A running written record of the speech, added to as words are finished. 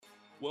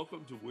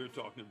Welcome to We're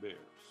Talking Bears,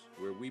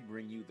 where we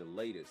bring you the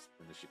latest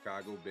in the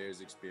Chicago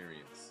Bears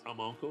experience. I'm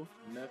Uncle,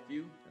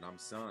 Nephew, and I'm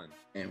Son,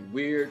 and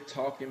we're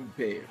talking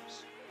Bears.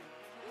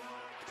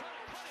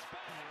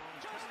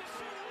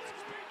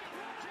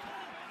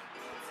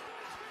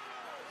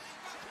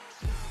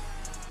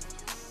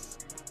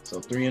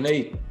 So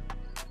 3-8.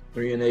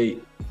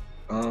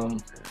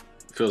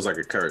 Feels like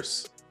a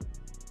curse.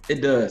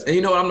 It does. And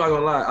you know what? I'm not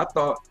gonna lie. I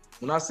thought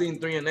when I seen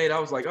 3-8, I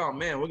was like, oh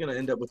man, we're gonna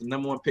end up with the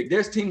number one pick.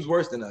 There's teams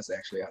worse than us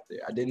actually out there.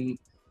 I didn't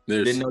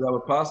know that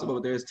was possible,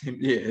 but there's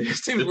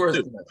teams worse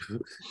than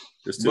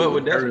us. But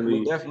we're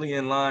definitely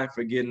in line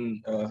for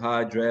getting a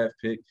high draft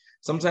pick.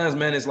 Sometimes,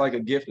 man, it's like a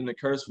gift and a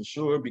curse for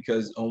sure,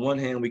 because on one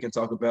hand, we can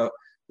talk about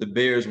the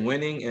Bears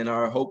winning and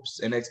our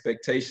hopes and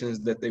expectations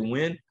that they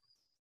win.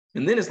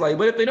 And then it's like,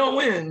 but if they don't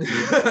win,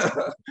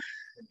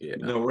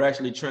 yeah, we're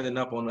actually trending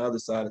up on the other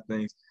side of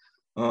things.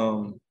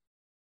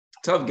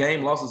 Tough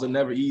game. Losses are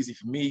never easy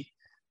for me.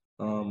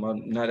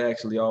 I'm not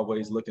actually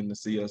always looking to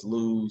see us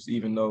lose,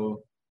 even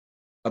though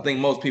I think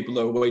most people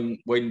are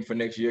waiting for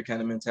next year kind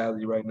of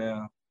mentality right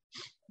now.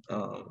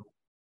 I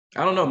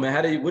don't know,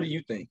 man. What do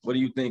you think? What do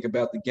you think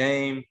about the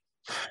game?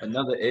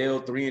 Another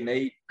L,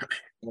 3-8,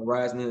 and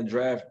rising in the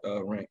draft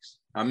ranks.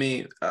 I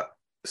mean,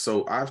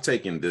 so I've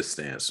taken this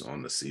stance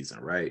on the season,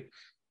 right?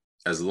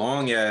 As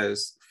long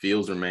as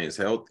Fields remains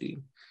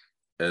healthy,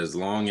 as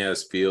long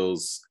as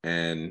Fields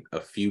and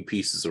a few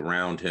pieces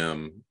around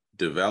him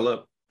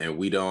develop and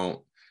we don't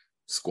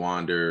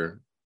squander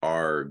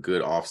our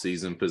good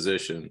offseason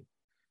position,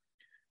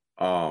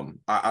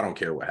 I don't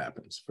care what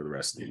happens for the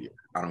rest of the year.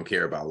 I don't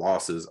care about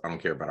losses. I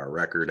don't care about our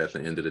record at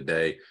the end of the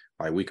day.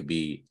 Like, we could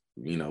be,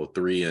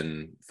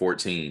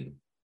 3-14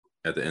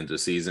 at the end of the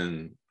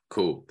season.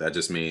 Cool. That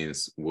just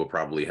means we'll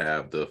probably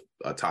have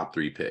a top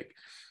 3 pick.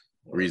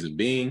 Reason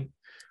being,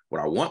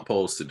 what I want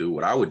Poles to do,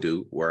 what I would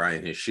do, were I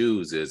in his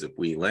shoes, is if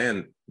we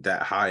land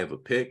that high of a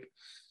pick,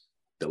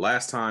 the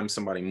last time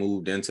somebody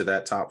moved into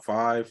that top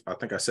 5, I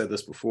think I said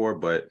this before,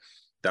 but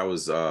that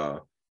was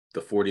the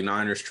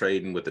 49ers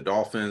trading with the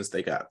Dolphins.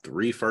 They got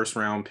 3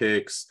 first-round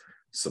picks,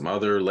 some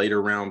other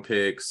later round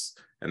picks,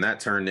 and that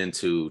turned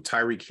into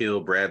Tyreek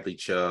Hill, Bradley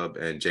Chubb,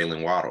 and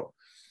Jalen Waddle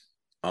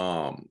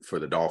for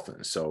the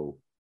Dolphins. So,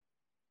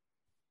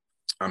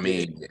 I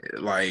mean,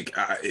 like,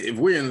 if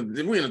we're in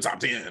the top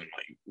 10, like,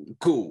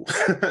 cool.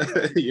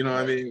 You know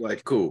what I mean?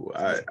 Like, cool.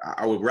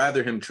 I would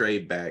rather him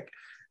trade back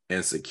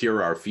and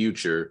secure our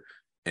future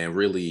and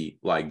really,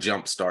 like,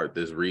 jumpstart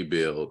this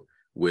rebuild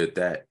with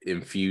that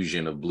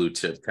infusion of blue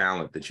chip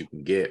talent that you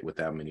can get with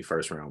that many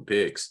first round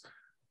picks.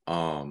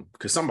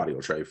 Because somebody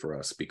will trade for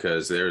us,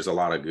 because there's a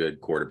lot of good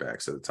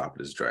quarterbacks at the top of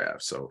this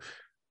draft. So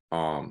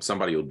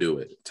somebody will do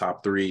it.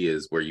 Top 3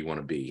 is where you want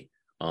to be.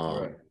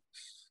 Right.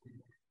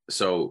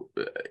 So,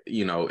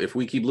 if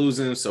we keep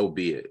losing, so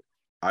be it.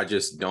 I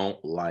just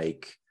don't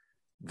like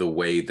the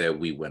way that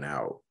we went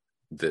out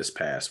this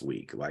past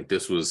week. Like,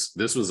 this was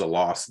a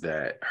loss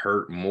that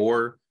hurt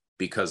more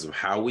because of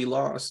how we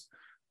lost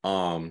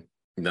than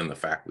the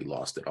fact we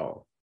lost it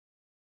all.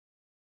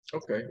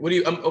 Okay.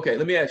 Okay,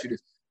 let me ask you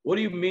this. What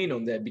do you mean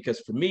on that? Because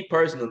for me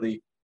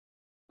personally,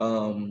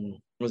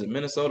 was it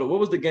Minnesota? What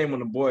was the game when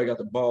the boy got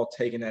the ball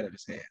taken out of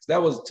his hands?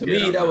 That was, to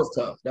me, that was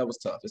tough. That was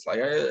tough. It's like,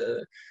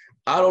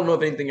 I don't know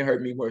if anything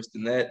hurt me worse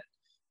than that.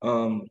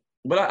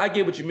 But I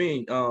get what you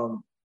mean.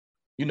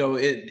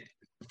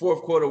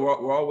 Fourth quarter,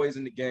 we're always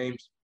in the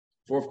games.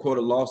 Fourth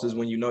quarter losses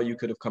when you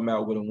could have come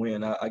out with a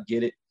win. I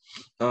get it.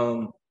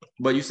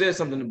 But you said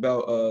something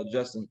about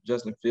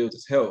Justin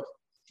Fields' health.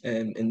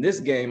 And in this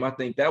game, I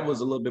think that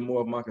was a little bit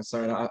more of my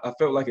concern. I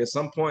felt like at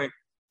some point,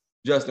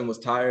 Justin was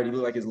tired. He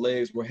looked like his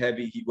legs were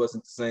heavy. He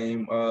wasn't the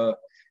same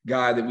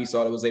guy that we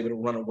saw that was able to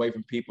run away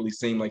from people. He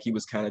seemed like he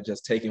was kind of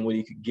just taking what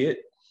he could get.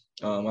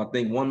 I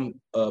think one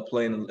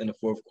play in the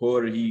fourth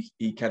quarter, he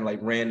kind of like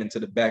ran into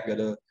the back of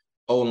the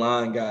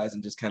O-line guys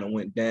and just kind of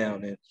went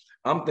down. And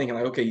I'm thinking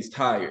like, okay, he's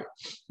tired,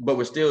 but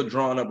we're still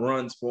drawing up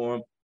runs for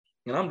him.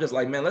 And I'm just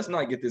like, man, let's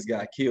not get this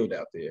guy killed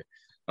out there.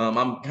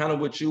 I'm kind of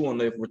with you on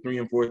that. If we're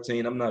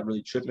 3-14, I'm not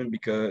really tripping,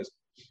 because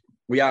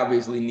we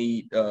obviously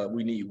need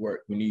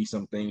work. We need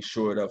some things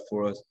shored up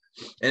for us.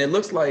 And it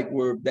looks like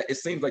it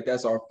seems like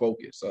that's our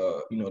focus.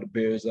 The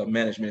Bears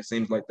management, it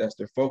seems like that's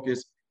their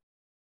focus.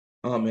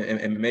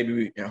 And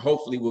maybe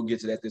hopefully we'll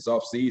get to that this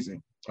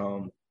offseason.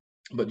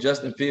 But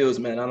Justin Fields,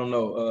 man, I don't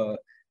know.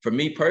 For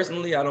me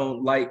personally, I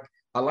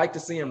like to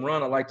see him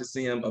run. I like to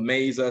see him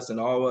amaze us and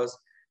all us.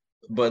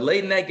 But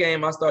late in that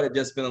game, I started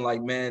just feeling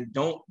like, man,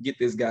 don't get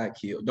this guy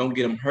killed. Don't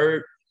get him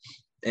hurt.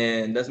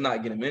 And let's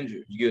not get him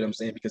injured. You get what I'm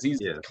saying? Because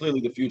he's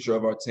clearly the future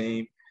of our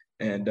team.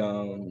 And I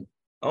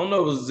don't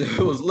know,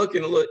 it was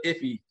looking a little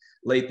iffy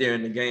late there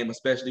in the game,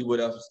 especially with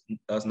us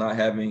not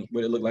having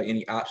what it looked like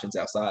any options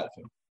outside of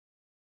him.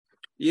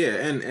 Yeah,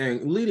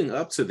 and leading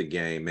up to the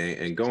game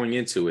and going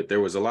into it, there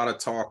was a lot of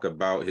talk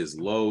about his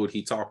load.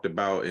 He talked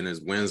about in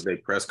his Wednesday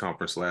press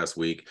conference last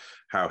week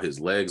how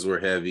his legs were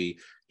heavy.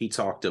 He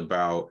talked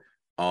about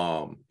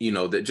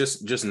that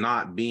just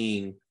not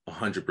being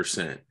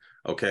 100%.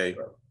 Okay.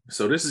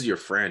 So this is your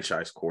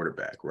franchise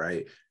quarterback,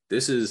 right?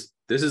 this is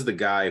the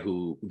guy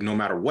who, no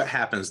matter what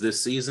happens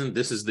this season,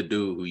 this is the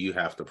dude who you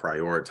have to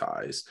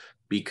prioritize,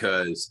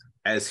 because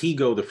as he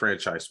go, the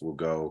franchise will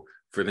go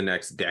for the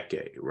next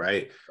decade,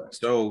 right?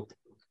 So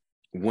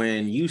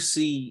when you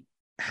see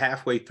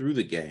halfway through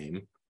the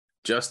game,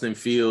 Justin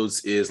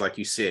Fields is, like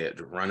you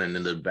said, running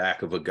in the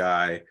back of a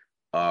guy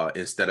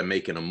instead of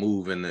making a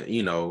move in the,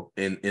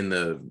 in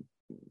the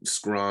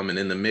scrum and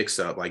in the mix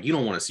up. Like, you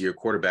don't want to see your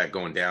quarterback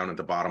going down at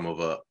the bottom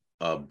of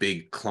a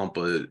big clump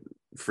of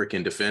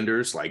freaking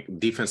defenders, like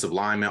defensive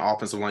linemen,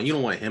 offensive line. You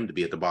don't want him to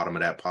be at the bottom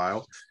of that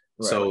pile.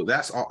 Right. So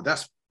that's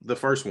the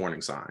first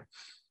warning sign.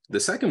 The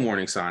second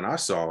warning sign I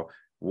saw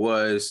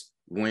was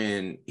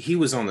when he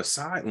was on the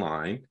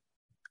sideline,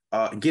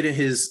 getting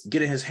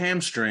his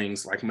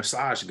hamstrings like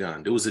massage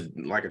gun. There was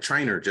like a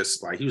trainer,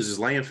 just like he was just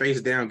laying face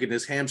down, getting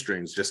his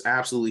hamstrings just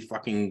absolutely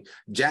fucking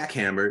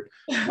jackhammered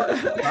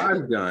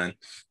massage gun.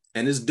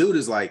 And this dude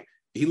is like,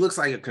 he looks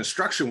like a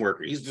construction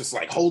worker. He's just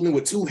like holding it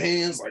with two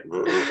hands,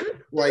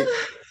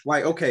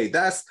 like okay,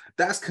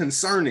 that's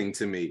concerning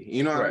to me.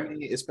 You know what I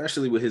mean?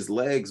 Especially with his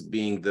legs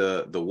being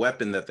the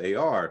weapon that they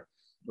are.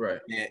 Right.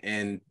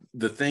 And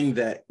the thing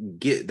that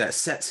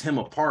sets him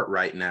apart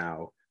right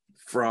now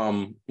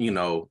from,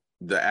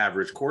 the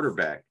average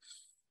quarterback.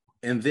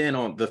 And then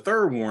on the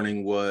third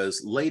warning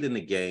was late in the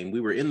game. We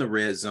were in the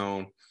red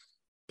zone.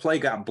 Play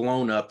got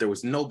blown up. There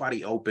was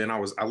nobody open.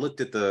 I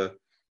looked at the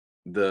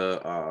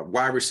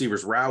wide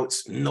receivers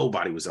routes.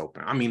 Nobody was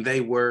open. I mean,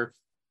 they were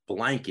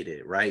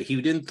blanketed, right?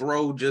 He didn't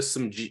throw just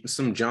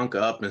some junk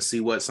up and see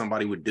what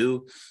somebody would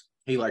do.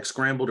 He like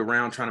scrambled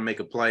around trying to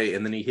make a play,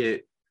 and then he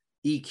hit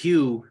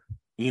EQ,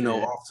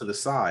 off to the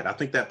side. I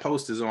think that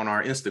post is on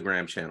our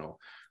Instagram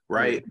channel,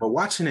 right? Yeah. But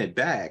watching it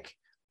back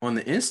on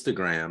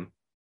the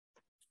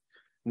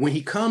when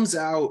he comes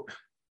out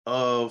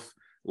of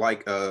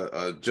like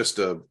just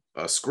a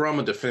scrum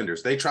of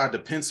defenders, they tried to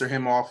pincer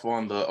him off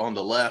on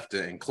the left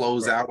and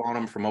close out on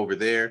him from over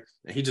there,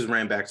 and he just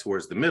ran back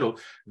towards the middle.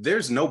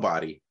 There's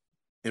nobody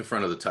in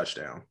front of the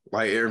touchdown,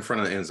 like in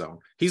front of the end zone.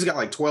 He's got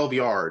like 12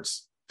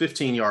 yards,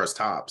 15 yards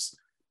tops,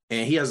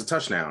 and he has a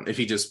touchdown if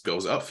he just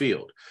goes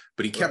upfield.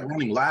 But he kept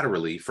running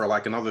laterally for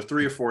like another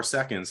 3 or 4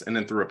 seconds, and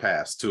then threw a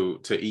pass to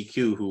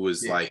EQ, who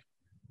was like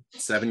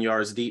 7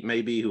 yards deep,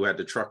 maybe, who had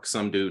to truck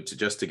some dude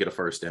just to get a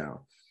first down.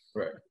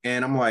 Right.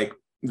 And I'm like,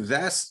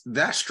 that's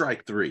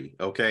strike three,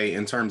 okay,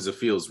 in terms of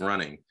Fields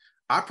running.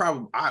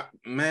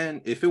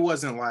 If it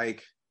wasn't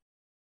like,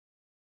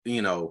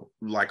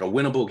 like a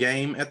winnable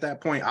game at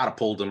that point, I'd have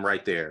pulled him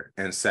right there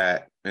and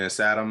sat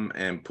him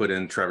and put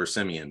in Trevor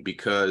Siemian,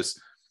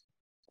 because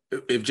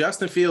if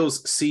Justin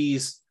Fields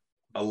sees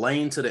a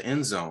lane to the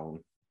end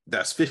zone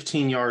that's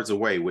 15 yards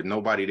away with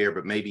nobody there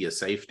but maybe a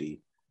safety,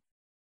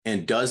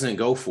 and doesn't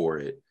go for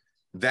it,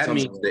 that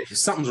means that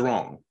something's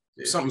wrong.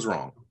 Yeah. Something's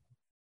wrong.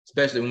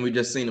 Especially when we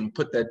just seen him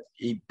put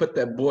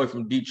that boy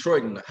from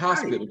Detroit in the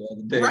hospital the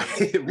other day.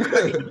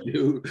 Right,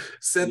 dude.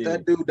 Sent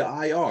that dude to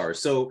IR.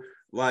 So,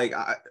 like,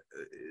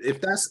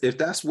 if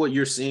that's what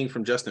you're seeing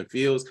from Justin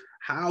Fields,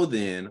 how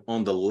then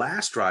on the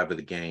last drive of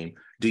the game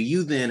do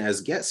you then,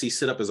 as Getsy,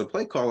 sit up as a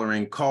play caller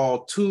and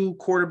call 2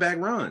 quarterback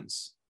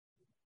runs?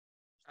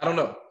 I don't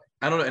know,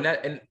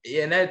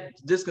 and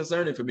that's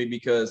disconcerting for me,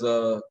 because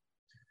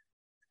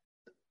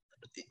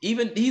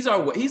even he's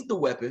the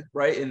weapon,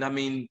 right? And I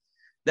mean,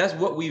 that's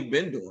what we've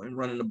been doing,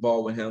 running the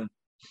ball with him.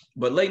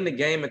 But late in the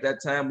game at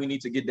that time, we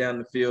need to get down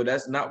the field.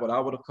 That's not what I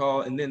would have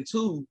called. And then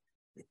 2,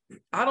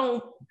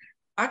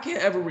 I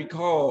can't ever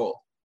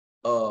recall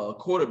a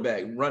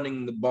quarterback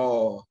running the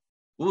ball.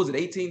 What was it,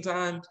 18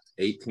 times?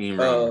 18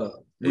 runs.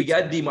 We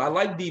got Demo. I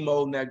like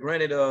Demo. Now,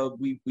 granted,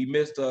 we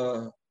missed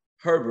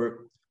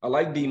Herbert. I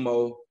like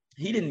Demo.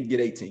 He didn't get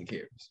 18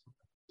 carries.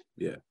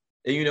 Yeah.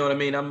 And you know what I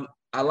mean?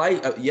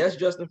 Yes,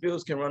 Justin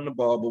Fields can run the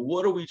ball, but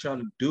what are we trying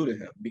to do to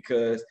him?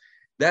 Because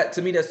that,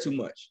 to me, that's too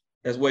much.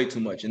 That's way too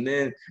much. And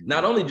then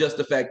not only just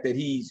the fact that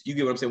you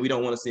get what I'm saying, we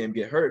don't want to see him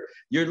get hurt.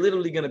 You're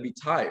literally going to be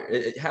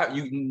tired.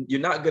 You're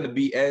not going to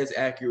be as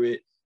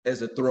accurate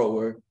as a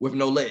thrower with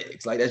no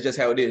legs. Like, that's just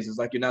how it is. It's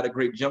like you're not a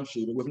great jump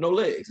shooter with no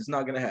legs. It's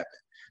not going to happen.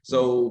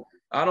 So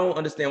I don't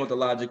understand what the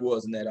logic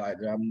was in that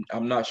either.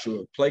 I'm not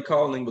sure. Play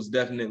calling was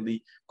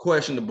definitely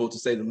questionable, to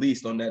say the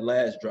least, on that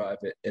last drive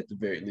at the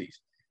very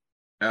least.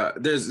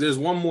 There's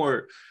one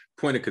more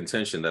point of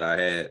contention that I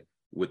had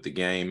with the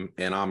game,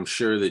 and I'm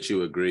sure that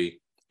you agree.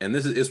 And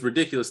it's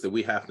ridiculous that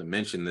we have to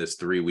mention this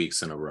 3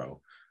 weeks in a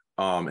row.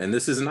 And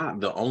this is not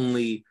the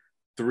only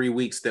 3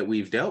 weeks that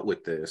we've dealt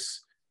with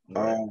this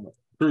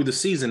through the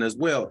season as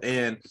well.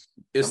 And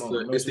it's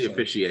the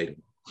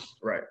officiating.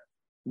 Right.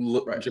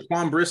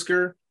 Jaquan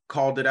Brisker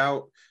called it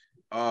out.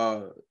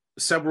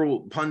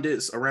 Several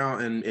pundits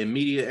around and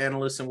media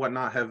analysts and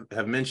whatnot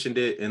have mentioned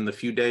it in the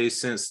few days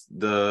since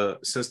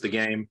the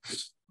game,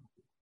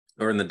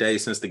 or in the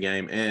days since the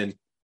game. And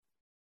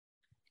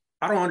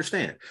I don't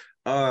understand.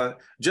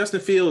 Justin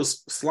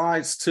Fields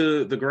slides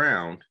to the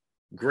ground.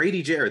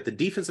 Grady Jarrett, the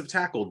defensive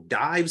tackle,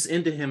 dives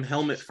into him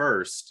helmet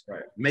first,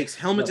 makes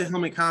helmet to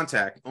helmet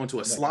contact onto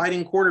a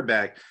sliding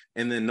quarterback,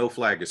 and then no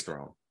flag is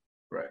thrown.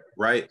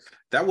 Right.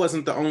 That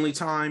wasn't the only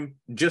time,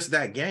 just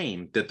that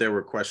game, that there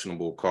were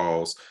questionable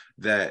calls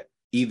that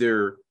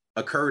either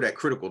occurred at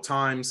critical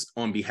times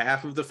on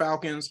behalf of the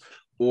Falcons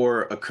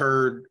or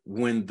occurred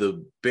when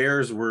the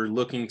Bears were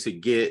looking to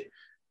get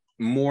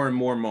more and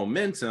more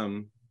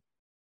momentum,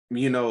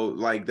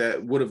 like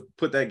that would have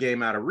put that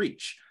game out of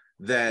reach,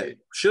 that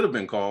should have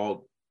been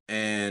called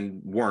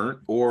and weren't.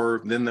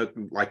 Or then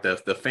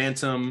the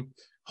phantom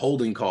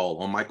holding call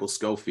on Michael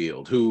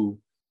Schofield, who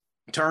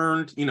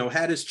turned,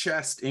 had his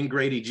chest in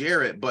Grady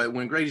Jarrett, but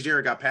when Grady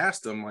Jarrett got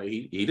past him, like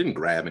he didn't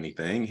grab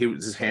anything.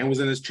 His hand was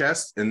in his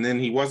chest, and then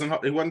he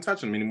wasn't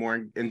touching him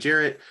anymore. And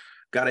Jarrett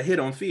got a hit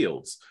on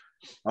Fields,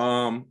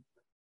 and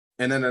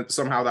then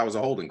somehow that was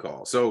a holding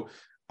call. So,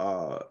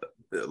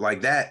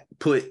 like that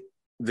put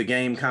the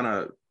game kind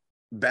of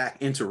back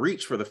into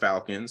reach for the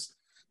Falcons,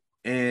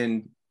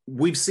 and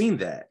we've seen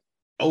that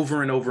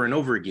over and over and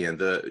over again.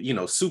 The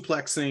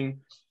suplexing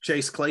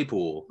Chase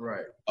Claypool,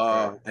 right.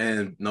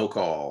 And no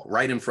call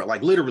right in front,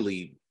 like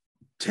literally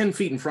 10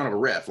 feet in front of a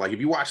ref. Like if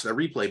you watch the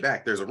replay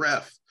back, there's a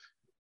ref,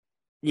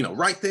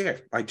 right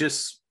there. Like,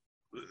 just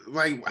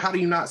like, how do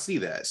you not see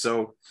that?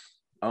 So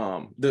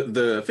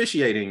the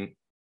officiating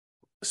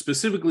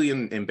specifically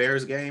in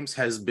Bears games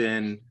has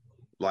been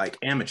like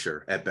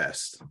amateur at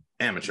best.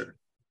 Amateur.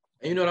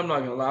 And you know what, I'm not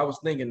gonna lie, I was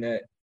thinking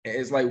that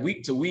it's like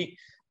week to week,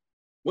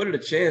 what are the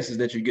chances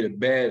that you get a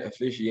bad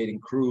officiating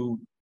crew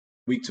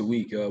week to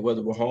week,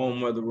 whether we're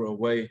home, whether we're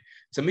away?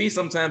 To me,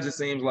 sometimes it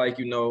seems like,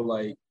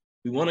 like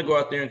we want to go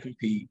out there and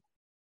compete.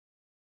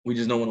 We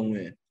just don't want to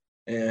win.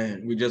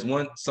 And we just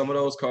want some of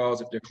those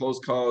calls, if they're close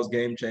calls,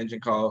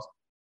 game-changing calls,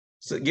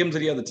 so give them to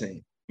the other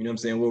team. You know what I'm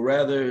saying? We'll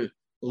rather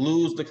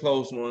lose the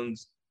close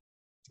ones.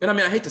 And I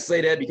mean, I hate to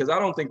say that because I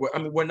don't think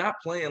we're not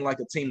playing like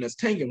a team that's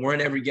tanking. We're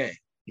in every game.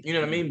 You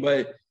know what I mean?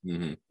 But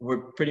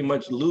we're pretty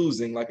much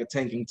losing like a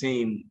tanking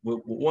team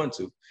would want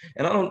to.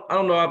 And I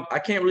don't know. I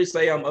can't really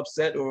say I'm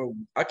upset, or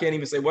I can't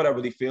even say what I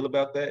really feel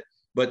about that.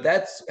 But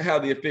that's how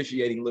the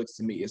officiating looks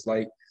to me. It's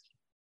like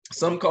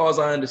some calls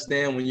I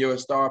understand when you're a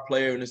star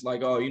player and it's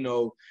like,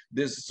 oh,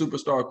 this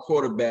superstar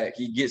quarterback,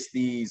 he gets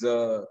these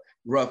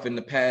roughing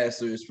the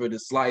passers for the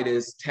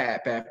slightest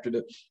tap after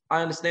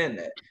I understand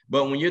that.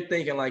 But when you're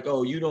thinking like,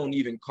 oh, you don't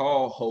even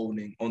call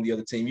holding on the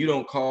other team, you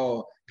don't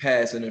call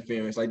pass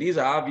interference, like these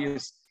are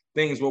obvious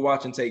things we're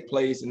watching take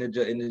place, and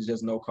there's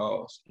just no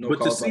calls. No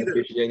calls on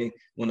officiating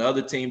when the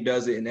other team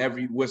does it, and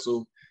every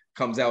whistle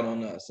comes out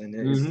on us, and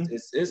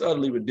it's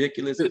utterly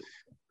ridiculous.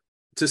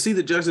 To see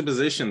the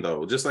juxtaposition,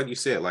 though, just like you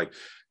said, like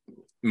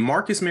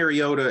Marcus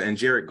Mariota and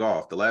Jared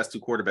Goff, the last two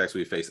quarterbacks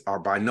we faced, are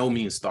by no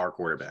means star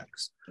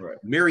quarterbacks. Right.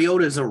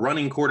 Mariota is a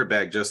running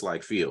quarterback just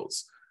like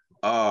Fields.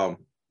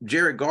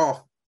 Jared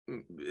Goff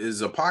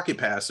is a pocket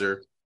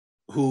passer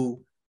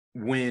who,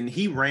 when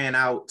he ran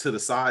out to the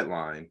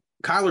sideline,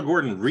 Kyler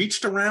Gordon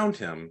reached around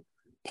him,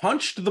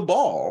 punched the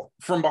ball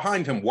from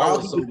behind him while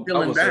he was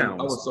still in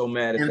bounds. I was so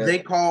mad at that. And they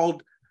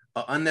called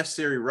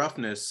unnecessary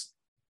roughness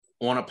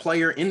on a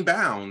player in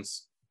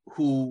bounds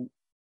who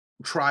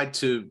tried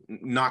to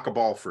knock a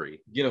ball free,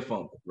 get a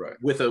fumble, right,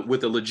 with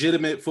a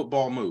legitimate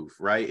football move,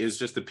 right? It's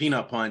just a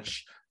peanut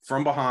punch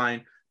from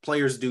behind.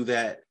 Players do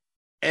that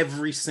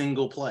every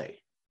single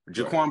play.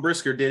 Jaquan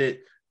Brisker did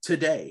it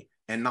today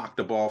and knocked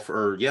the ball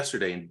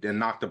yesterday and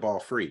knocked the ball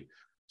free.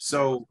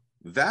 So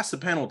that's a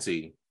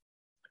penalty.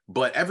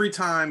 But every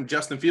time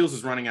Justin Fields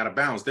is running out of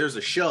bounds, there's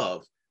a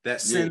shove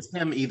that sends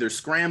him either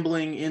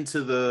scrambling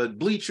into the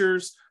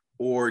bleachers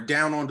or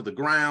down onto the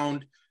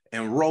ground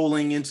and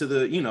rolling into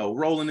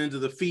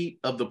the feet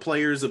of the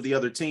players of the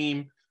other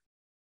team.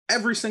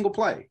 Every single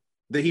play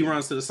that he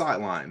runs to the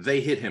sideline,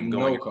 they hit him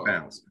going out of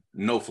bounds.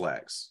 No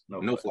flags.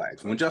 No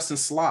flags. When Justin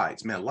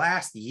slides, man,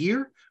 last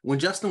year when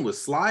Justin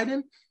was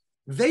sliding,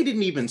 they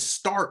didn't even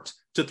start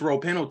to throw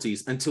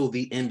penalties until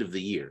the end of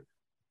the year.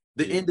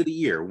 End of the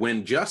year,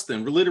 when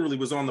Justin literally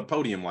was on the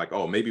podium like,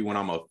 oh, maybe when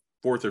I'm a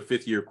fourth or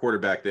fifth year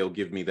quarterback, they'll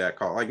give me that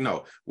call. Like,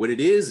 no, what it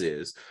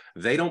is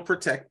they don't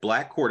protect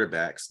black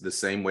quarterbacks the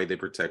same way they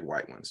protect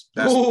white ones.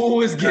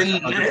 It's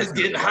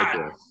getting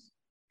hot.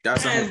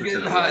 That's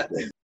getting hot.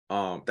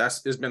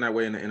 It's been that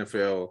way in the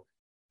NFL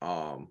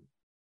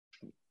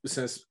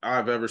since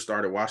I've ever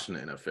started watching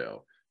the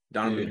NFL.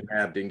 Donovan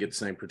McNabb didn't get the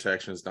same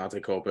protections. Dante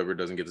Culpepper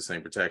doesn't get the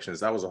same protections.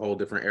 That was a whole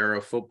different era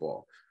of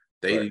football.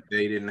 They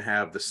didn't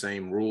have the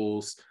same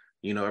rules,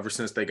 ever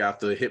since they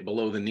got the hit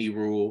below the knee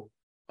rule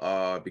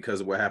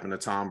because of what happened to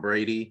Tom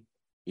Brady.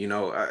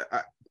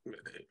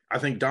 I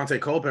think Dante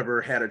Culpepper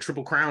had a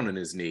triple crown in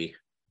his knee.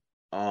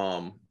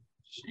 You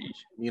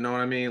know what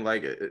I mean?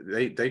 Like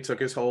they took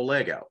his whole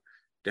leg out.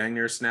 Dang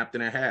near snapped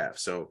in half.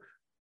 So,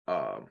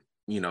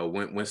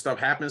 when stuff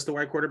happens to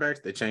white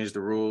quarterbacks, they change the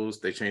rules.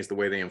 They change the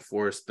way they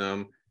enforce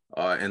them,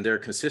 and they're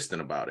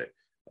consistent about it.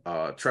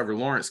 Trevor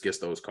Lawrence gets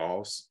those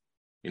calls.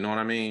 You know what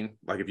I mean?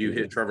 Like if you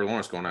hit Trevor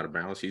Lawrence going out of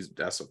bounds,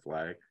 that's a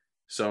flag.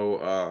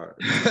 So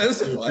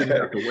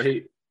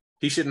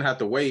he shouldn't have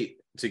to wait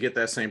to get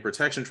that same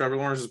protection. Trevor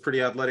Lawrence is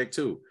pretty athletic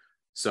too.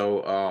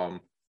 So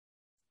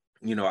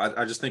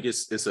I just think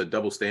it's a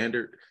double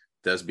standard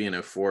that's being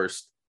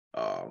enforced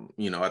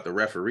at the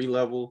referee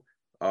level,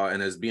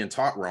 and is being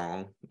taught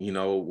wrong,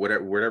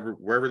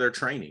 wherever they're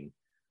training.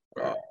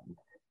 Right.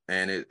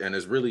 And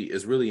it's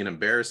really an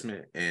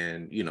embarrassment.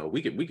 And,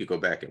 we could go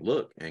back and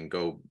look and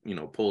go,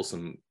 pull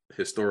some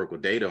historical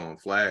data on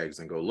flags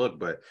and go look,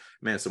 but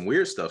man, some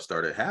weird stuff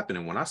started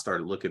happening when I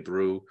started looking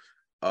through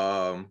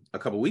a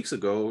couple weeks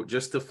ago,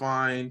 just to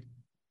find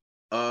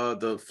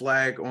the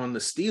flag on the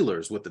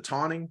Steelers with the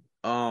taunting.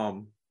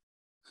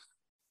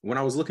 When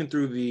I was looking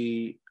through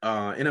the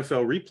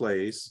NFL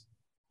replays,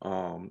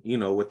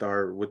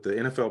 with the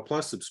NFL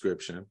Plus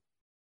subscription,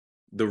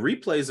 the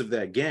replays of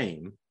that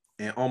game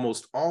and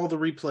almost all the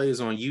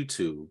replays on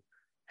YouTube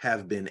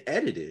have been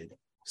edited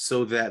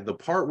so that the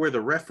part where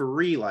the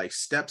referee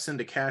steps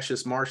into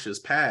Cassius Marsh's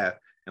path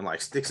and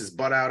sticks his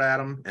butt out at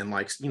him and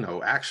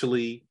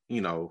actually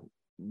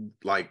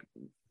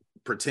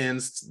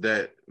pretends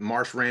that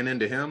Marsh ran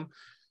into him,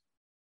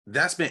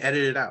 that's been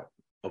edited out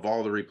of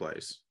all the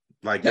replays.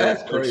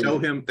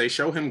 They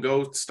show him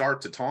go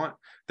start to taunt.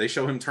 They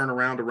show him turn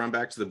around to run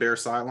back to the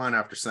Bears sideline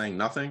after saying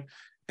nothing.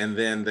 And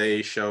then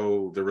they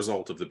show the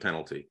result of the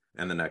penalty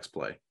and the next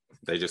play.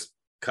 They just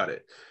cut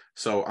it.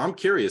 So I'm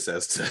curious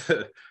as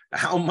to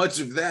how much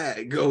of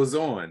that goes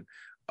on,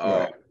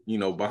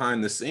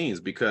 behind the scenes,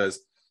 because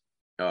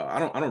I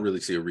don't really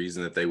see a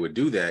reason that they would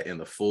do that in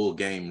the full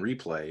game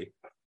replay.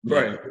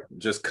 Right.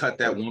 Just cut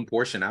that one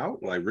portion out.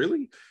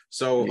 Really?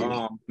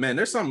 So, man,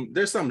 there's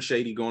something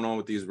shady going on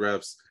with these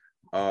refs.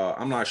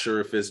 I'm not sure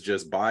if it's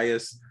just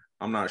bias.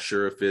 I'm not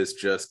sure if it's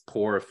just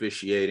poor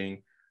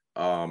officiating,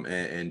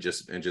 and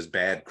just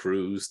bad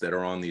crews that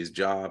are on these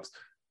jobs.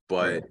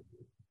 But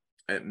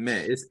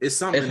man, it's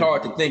something. It's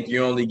hard to think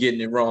you're only getting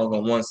it wrong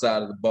on one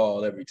side of the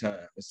ball every time.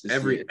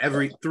 Every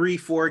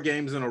 3-4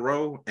 games in a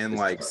row, and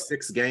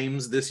 6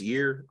 games this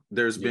year,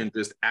 there's been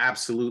just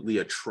absolutely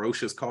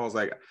atrocious calls.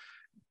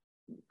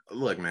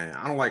 Look, man,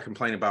 I don't like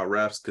complaining about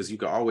refs because you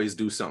can always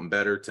do something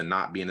better to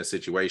not be in a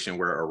situation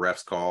where a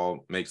ref's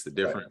call makes the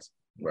difference.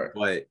 Right.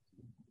 But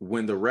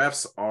when the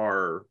refs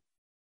are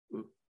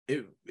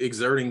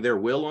exerting their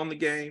will on the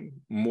game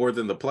more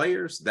than the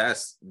players,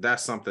 that's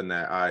something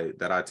that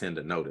I tend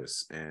to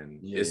notice,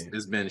 and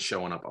it's been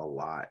showing up a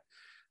lot.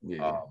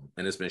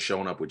 And it's been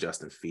showing up with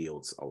Justin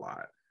Fields a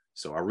lot.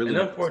 So I really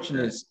an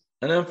unfortunate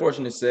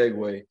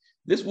segue.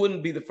 This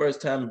wouldn't be the first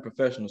time in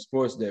professional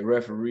sports that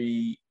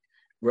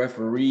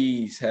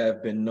referees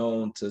have been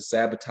known to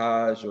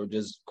sabotage or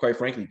just, quite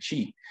frankly,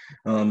 cheat.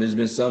 There's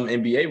been some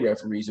NBA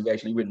referees who've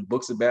actually written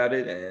books about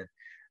it, and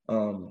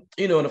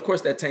and of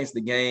course that taints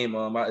the game.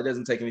 It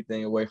doesn't take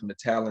anything away from the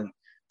talent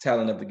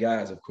of the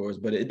guys, of course,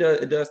 but it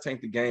does taint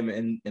the game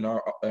and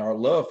our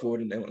love for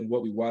it and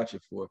what we watch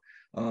it for.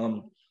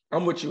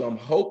 I'm with you. I'm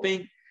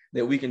hoping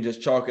that we can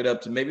just chalk it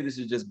up to maybe this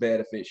is just bad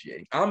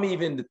officiating.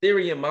 The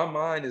theory in my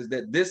mind is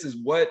that this is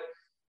what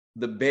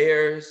the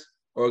Bears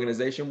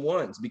organization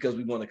wants, because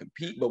we want to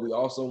compete, but we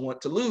also want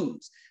to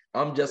lose.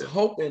 I'm just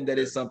hoping that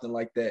it's something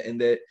like that,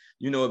 and that,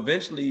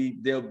 eventually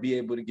they'll be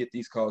able to get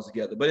these calls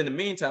together. But in the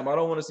meantime, I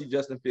don't want to see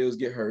Justin Fields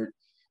get hurt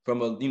from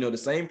the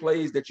same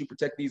plays that you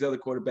protect these other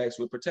quarterbacks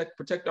with.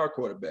 Protect our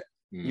quarterback.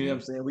 Mm-hmm. You know what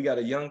I'm saying? We got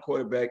a young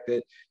quarterback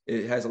that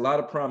has a lot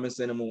of promise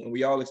in him, and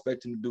we all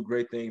expect him to do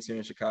great things here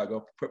in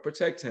Chicago.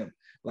 Protect him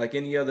like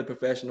any other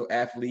professional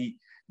athlete.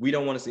 We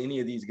don't want to see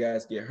any of these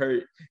guys get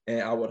hurt.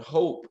 And I would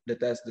hope that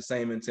that's the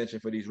same intention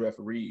for these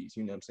referees.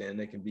 You know what I'm saying?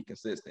 They can be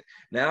consistent.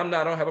 Now,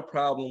 I don't have a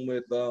problem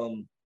with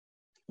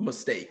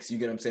mistakes, you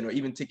get what I'm saying, or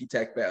even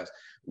ticky-tack fouls.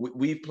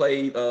 We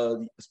played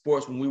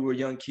sports when we were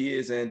young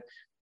kids, and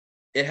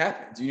it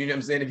happens. You know what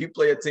I'm saying? If you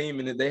play a team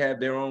and they have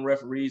their own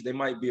referees, they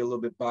might be a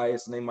little bit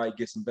biased and they might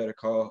get some better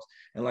calls.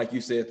 And like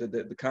you said,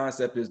 the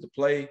concept is to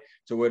play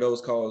to where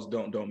those calls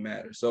don't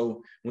matter.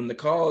 So when the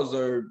calls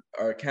are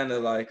kind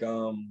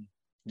of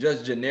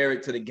just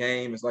generic to the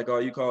game, it's like, oh,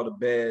 you called a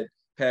bad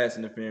pass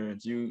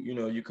interference. You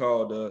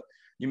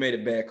made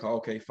a bad call.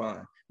 Okay,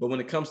 fine. But when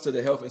it comes to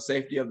the health and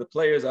safety of the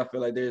players, I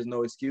feel like there's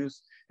no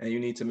excuse, and you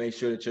need to make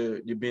sure that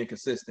you're being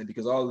consistent,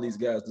 because all of these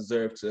guys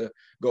deserve to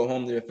go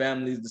home to their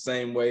families the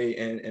same way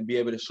and be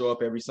able to show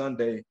up every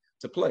Sunday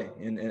to play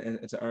and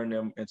to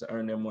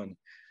earn their money.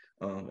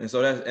 And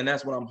so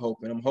that's what I'm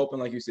hoping. I'm hoping,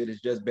 like you said,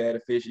 it's just bad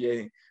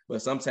officiating,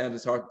 but sometimes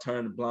it's hard to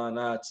turn a blind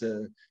eye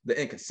to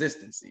the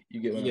inconsistency.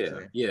 You get what I'm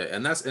saying? Yeah,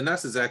 and that's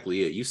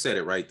exactly it. You said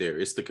it right there.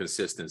 It's the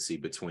consistency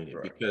between it,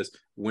 right. Because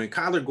when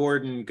Kyler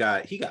Gordon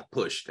got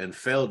pushed and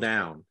fell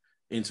down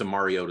into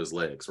Mariota's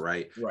legs,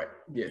 right? Right.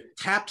 Yeah.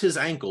 Tapped his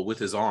ankle with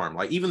his arm.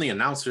 Like, even the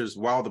announcers,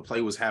 while the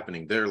play was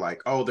happening, they're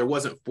like, oh, there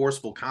wasn't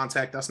forceful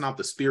contact. That's not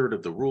the spirit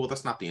of the rule.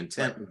 That's not the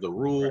intent of the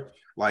rule. Right.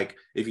 Like,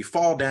 if you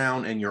fall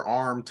down and your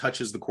arm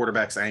touches the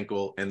quarterback's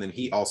ankle and then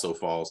he also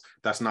falls,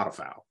 that's not a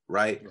foul,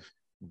 right? Right.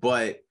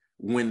 But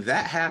when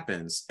that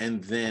happens,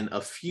 and then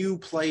a few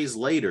plays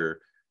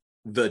later,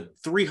 the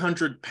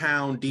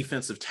 300-pound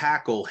defensive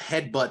tackle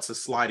headbutts a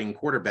sliding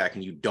quarterback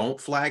and you don't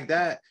flag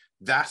that,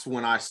 that's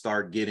when I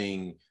start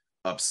getting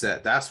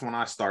upset. That's when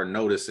I start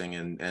noticing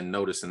and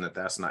noticing that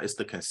that's not, it's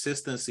the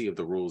consistency of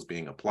the rules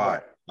being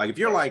applied. Right. Like,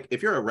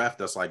 if you're a ref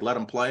that's like, let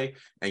them play,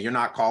 and you're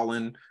not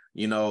calling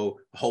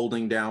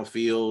holding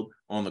downfield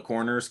on the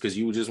corners because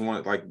you just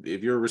want, like,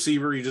 if you're a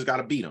receiver, you just got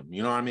to beat them.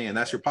 You know what I mean? And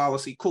that's your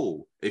policy.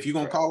 Cool. If you're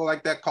going to call it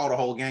like that, call the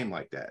whole game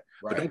like that.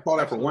 Right. But don't call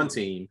that for one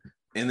team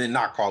and then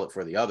not call it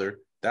for the other.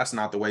 That's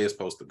not the way it's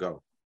supposed to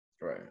go.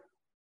 Right.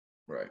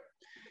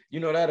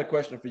 I had a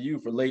question for you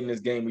for late in this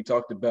game. We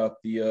talked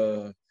about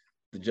the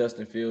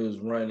Justin Fields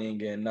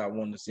running and not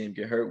wanting to see him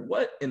get hurt.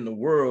 What in the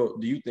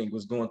world do you think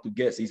was going through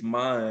Getsy's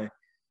mind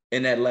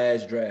in that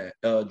last drive?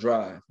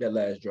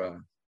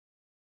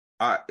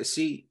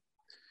 See,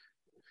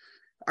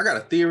 I got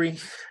a theory.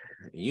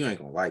 You ain't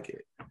gonna like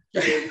it.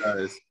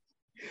 Because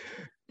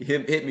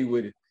hit me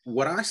with it.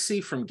 What I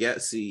see from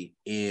Getsy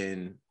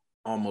in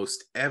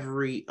almost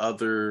every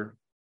other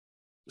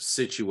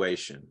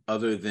situation,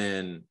 other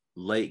than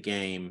late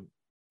game,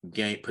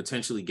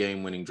 potentially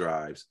game-winning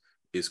drives,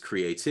 is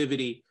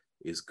creativity,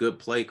 is good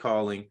play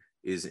calling,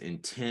 is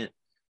intent.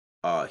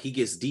 He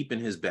gets deep in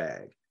his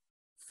bag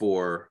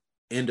for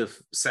end of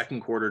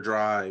second quarter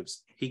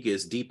drives. He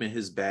gets deep in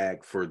his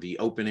bag for the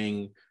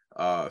opening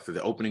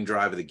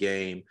drive of the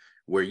game,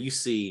 where you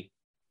see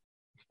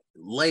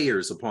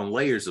layers upon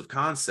layers of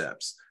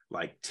concepts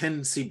like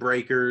tendency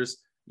breakers.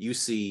 You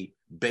see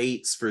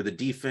baits for the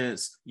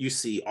defense. You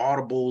see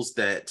audibles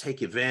that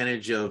take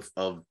advantage of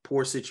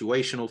poor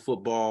situational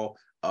football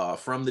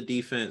from the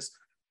defense.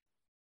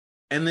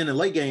 And then in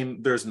late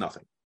game, there's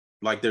nothing.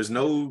 Like, there's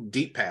no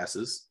deep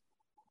passes.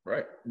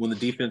 Right. When the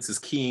defense is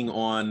keying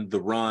on the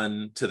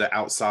run to the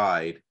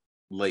outside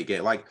late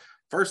game. Like,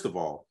 first of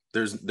all,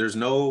 there's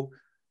no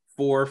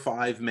 4 or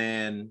 5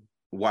 man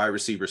wide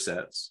receiver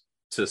sets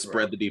to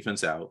spread the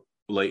defense out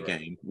late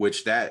game,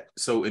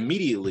 so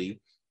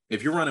immediately,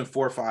 if you're running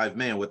 4 or 5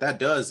 man, what that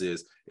does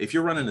is, if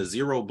you're running a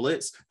zero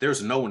blitz,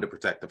 there's no one to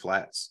protect the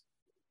flats.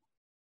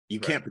 You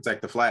can't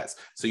protect the flats.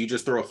 So you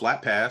just throw a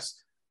flat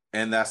pass,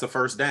 and that's a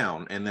first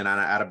down, and then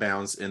out of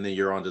bounds, and then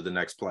you're on to the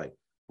next play,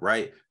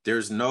 right?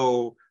 There's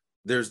no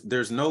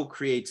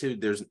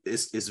creativity.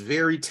 It's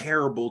very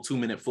terrible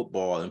 2-minute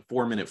football and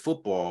 4-minute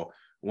football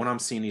when I'm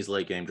seeing these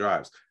late game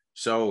drives.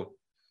 So,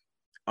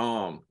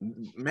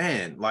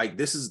 man, like,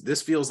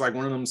 this feels like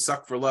one of them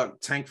suck for luck,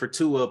 tank for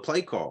Tua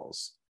play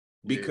calls,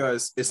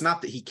 because it's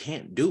not that he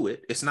can't do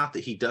it. It's not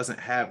that he doesn't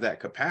have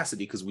that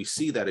capacity, because we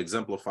see that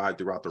exemplified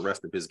throughout the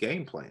rest of his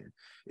game plan.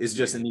 It's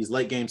just in these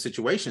late game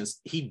situations,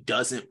 he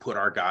doesn't put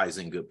our guys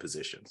in good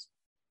positions.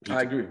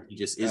 I agree. He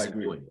just isn't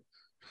doing it.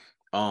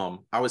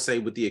 I would say,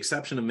 with the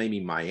exception of maybe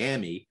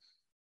Miami,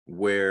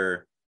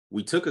 where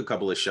we took a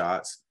couple of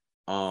shots,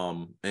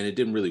 and it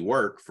didn't really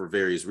work for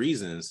various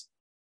reasons.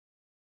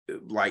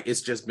 Like,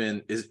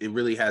 it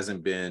really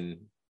hasn't been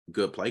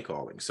good play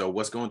calling. So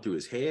what's going through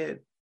his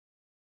head?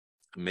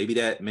 Maybe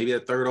that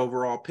 3rd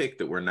overall pick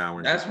that we're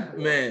now. That's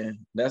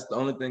the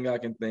only thing I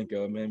can think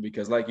of, man,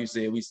 because like you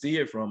said, we see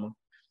it from him.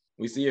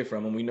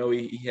 We know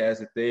he has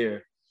it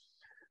there.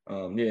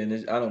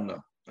 And I don't know.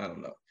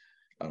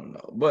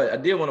 But I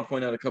did want to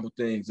point out a couple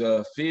things.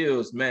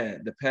 Fields,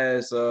 man, the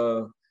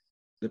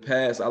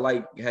pass, I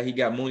like how he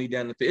got Mooney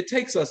down the field. It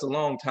takes us a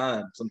long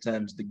time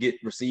sometimes to get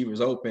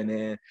receivers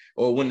open,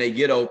 or when they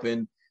get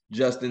open,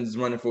 Justin's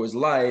running for his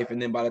life,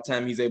 and then by the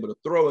time he's able to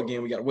throw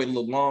again, we got to wait a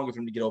little longer for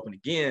him to get open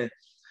again.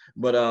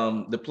 But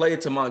the play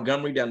to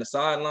Montgomery down the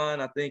sideline,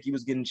 I think he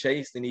was getting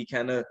chased, and he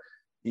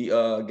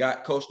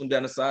coached him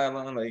down the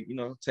sideline, like,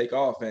 take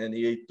off, and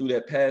he threw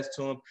that pass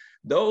to him.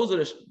 Those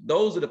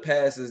are the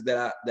passes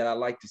that I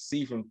like to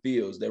see from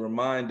Fields. They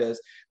remind us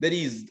that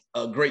he's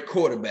a great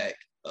quarterback,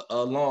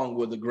 along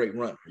with a great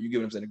runner. You get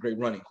what I'm saying? A great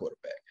running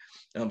quarterback.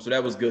 So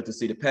that was good to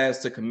see. The pass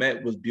to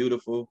Kmet was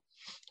beautiful.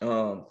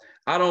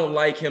 I don't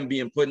like him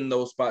being put in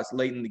those spots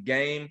late in the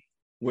game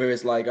where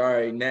it's like, all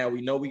right, now we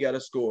know we got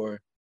to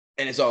score,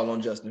 and it's all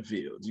on Justin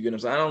Fields. You get what I'm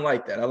saying? I don't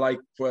like that. I like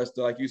for us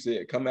to, like you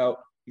said, come out,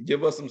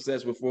 give us some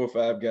sets with 4 or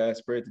 5 guys,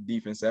 spread the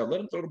defense out, let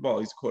him throw the ball.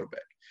 He's a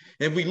quarterback.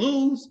 And if we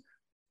lose,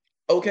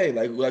 okay,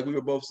 like we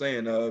were both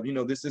saying,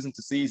 this isn't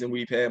the season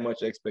we've had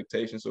much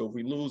expectation. So if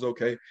we lose,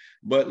 okay,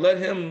 but let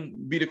him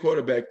be the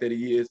quarterback that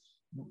he is.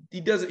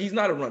 He's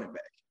not a running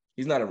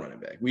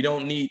back. We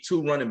don't need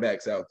 2 running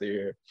backs out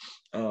there,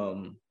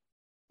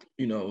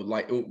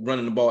 like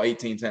running the ball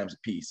 18 times a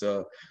piece.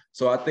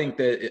 So I think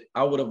that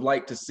I would have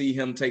liked to see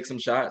him take some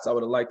shots. I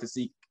would have liked to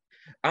see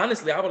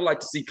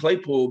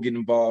Claypool get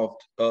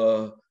involved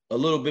a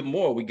little bit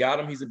more. We got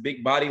him. He's a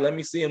big body. Let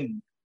me see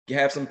him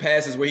have some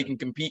passes where he can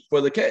compete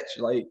for the catch.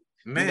 Like,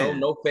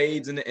 no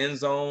fades in the end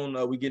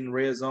zone. We get in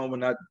red zone.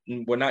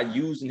 We're not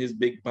using his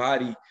big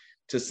body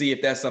to see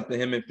if that's something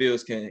him and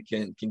Fields can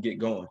get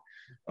going.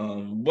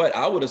 But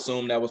I would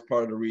assume that was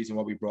part of the reason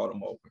why we brought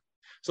him over.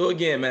 So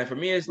again, man, for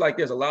me, it's like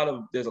there's a lot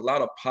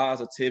of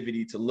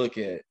positivity to look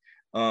at.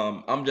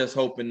 I'm just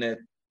hoping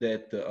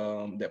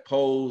that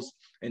Poles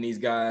and these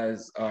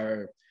guys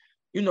are,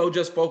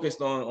 just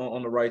focused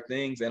on the right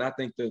things. And I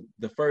think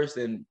the first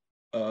and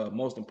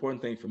most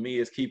important thing for me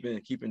is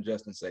keeping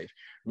Justin safe.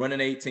 Running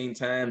 18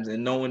 times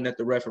and knowing that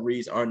the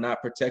referees are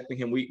not protecting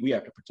him, we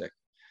have to protect him.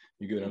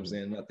 You get what I'm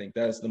saying? I think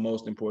that's the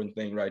most important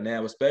thing right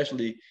now,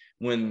 especially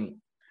when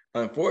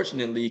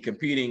unfortunately,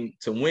 competing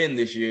to win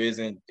this year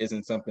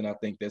isn't something I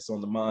think that's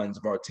on the minds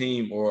of our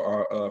team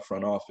or our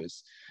front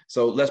office.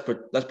 So let's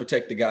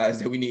protect the guys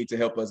that we need to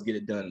help us get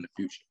it done in the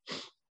future.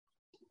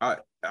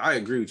 I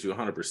agree with you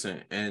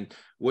 100%. And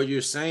what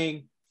you're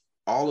saying,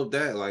 all of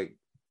that, like,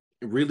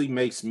 it really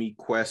makes me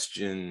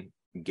question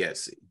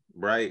Getsy,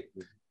 right?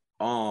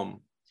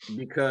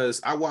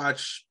 Because I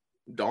watch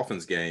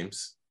Dolphins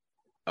games,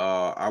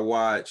 I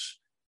watch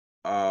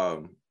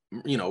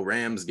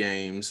Rams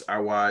games, I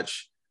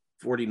watch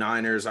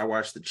 49ers, I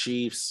watch the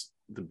Chiefs,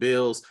 the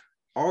Bills,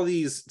 all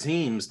these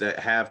teams that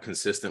have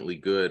consistently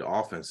good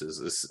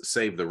offenses,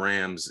 save the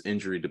Rams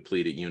injury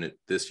depleted unit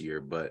this year,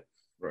 but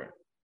right.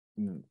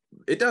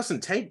 It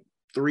doesn't take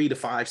 3 to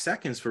 5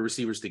 seconds for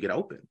receivers to get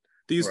open.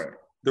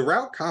 The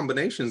route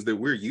combinations that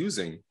we're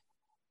using,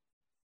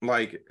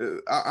 like,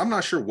 I'm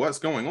not sure what's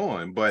going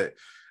on, but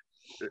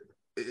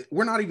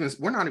we're not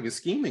even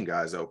scheming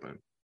guys open.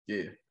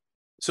 Yeah.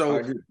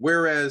 So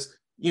whereas,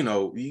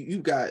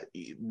 you've got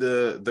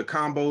the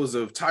combos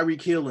of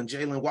Tyreek Hill and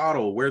Jalen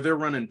Waddle where they're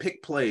running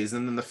pick plays,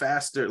 and then the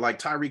faster, like,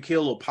 Tyreek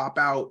Hill will pop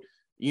out,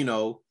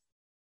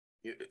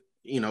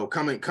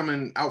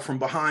 coming out from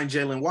behind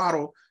Jalen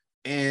Waddle,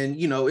 and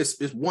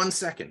it's 1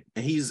 second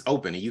and he's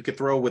open, and you could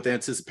throw with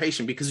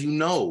anticipation because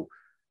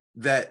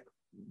that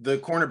the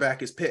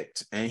cornerback is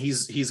picked and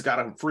he's got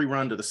a free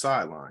run to the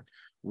sideline.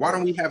 Why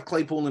don't we have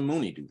Claypool and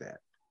Mooney do that?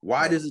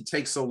 Why does it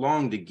take so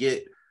long to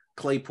get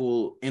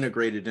Claypool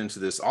integrated into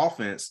this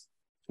offense?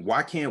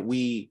 Why can't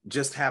we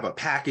just have a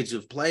package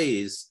of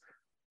plays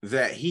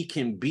that he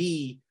can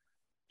be,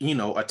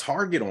 a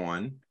target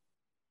on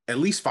at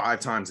least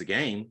 5 times a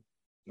game?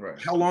 Right.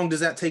 How long does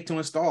that take to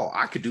install?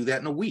 I could do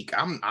that in a week.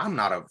 I'm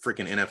not a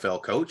freaking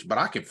NFL coach, but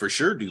I can for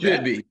sure do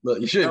that.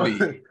 You should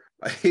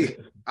be.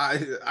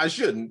 I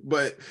shouldn't,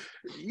 but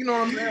you know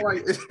what I'm saying?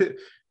 Like,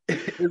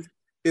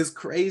 it's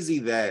crazy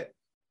that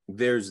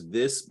there's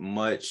this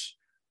much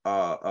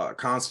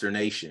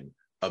consternation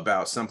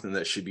about something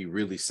that should be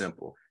really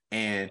simple.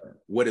 And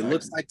what it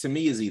looks like to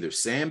me is either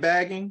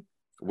sandbagging,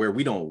 where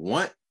we don't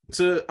want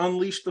to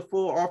unleash the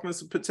full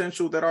offensive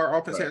potential that our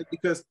offense has,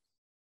 because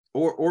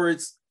or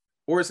it's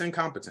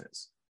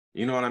incompetence.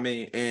 You know what I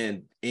mean?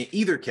 And in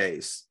either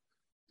case,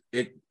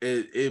 it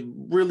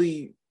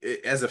really,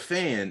 as a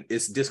fan,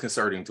 it's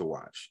disconcerting to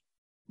watch.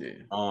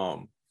 Yeah.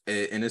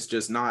 And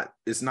it's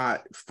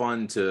not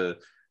fun to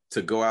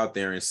go out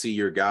there and see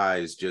your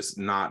guys just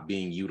not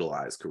being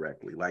utilized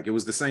correctly. Like, it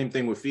was the same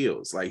thing with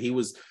Fields. Like, he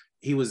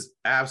was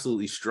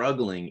absolutely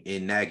struggling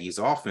in Nagy's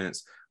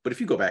offense. But if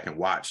you go back and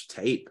watch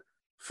tape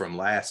from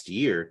last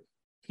year,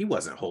 he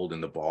wasn't holding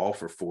the ball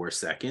for 4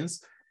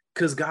 seconds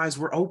because guys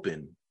were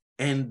open.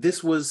 And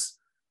this was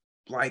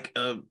like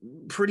a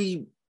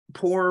pretty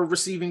poor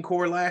receiving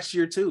core last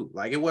year too.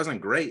 Like, it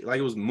wasn't great. Like,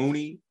 it was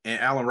Mooney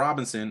and Allen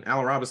Robinson.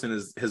 Allen Robinson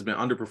has been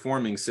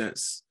underperforming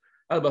since.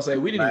 I was about to say,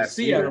 we didn't even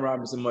see Allen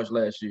Robinson much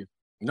last year.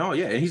 No,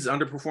 yeah, and he's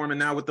underperforming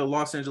now with the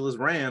Los Angeles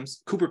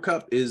Rams. Cooper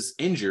Kupp is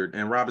injured,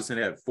 and Robinson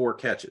had 4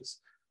 catches.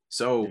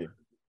 So,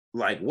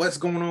 like, what's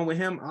going on with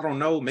him? I don't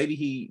know. Maybe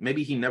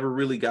he never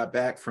really got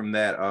back from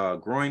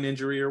that groin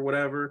injury or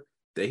whatever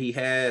that he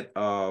had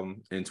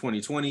in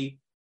 2020.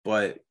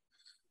 But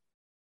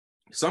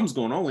something's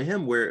going on with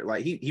him where,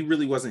 like, he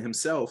really wasn't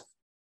himself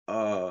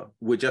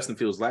with Justin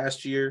Fields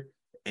last year,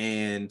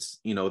 and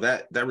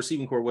that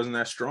receiving core wasn't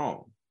that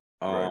strong,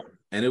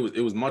 and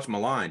it was much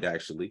maligned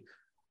actually.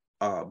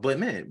 But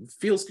man,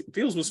 Fields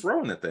was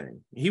throwing that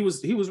thing. He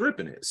was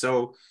ripping it.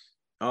 So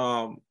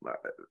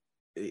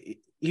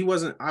he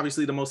wasn't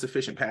obviously the most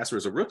efficient passer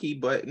as a rookie,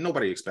 but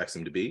nobody expects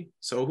him to be.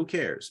 So who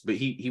cares? But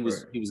he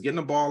was getting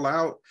the ball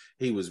out.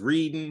 He was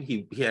reading.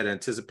 He had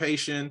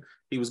anticipation.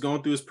 He was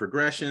going through his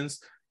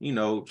progressions.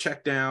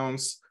 Check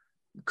downs,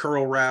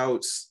 curl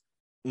routes,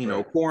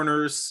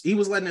 corners. He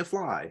was letting it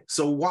fly.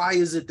 So why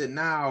is it that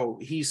now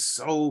he's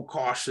so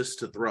cautious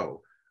to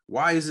throw?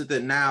 Why is it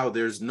that now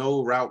there's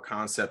no route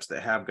concepts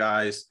that have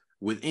guys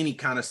with any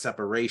kind of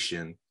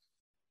separation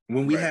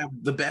when we have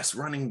the best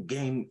running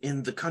game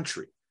in the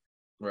country?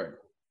 Right.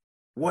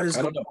 What is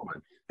going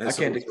on? I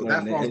can't explain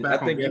that. Falls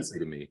back on Getsy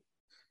to me.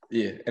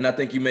 Yeah, and I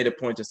think you made a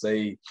point to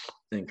say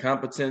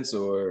incompetence,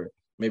 or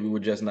maybe we're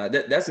just not.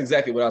 That's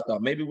exactly what I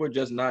thought. Maybe we're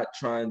just not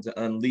trying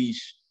to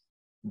unleash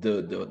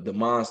the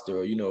monster.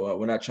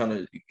 We're not trying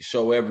to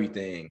show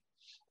everything,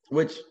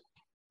 which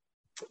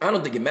I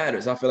don't think it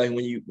matters. I feel like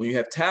when you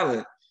have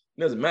talent,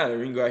 it doesn't matter.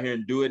 You can go out here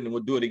and do it, and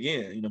we'll do it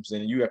again. You know what I'm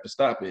saying? You have to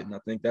stop it, and I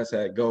think that's how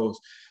it goes.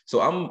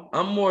 So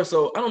I'm more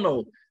so, I don't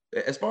know.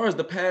 As far as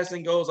the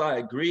passing goes, I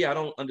agree. I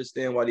don't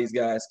understand why these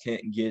guys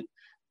can't get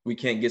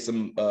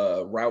some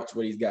routes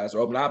where these guys are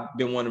open. I've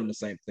been wondering the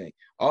same thing.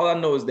 All I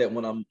know is that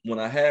when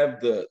I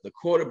have the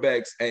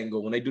quarterback's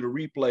angle, when they do the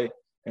replay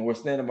and we're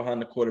standing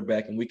behind the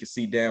quarterback and we can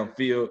see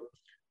downfield,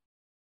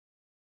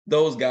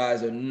 those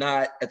guys are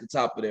not at the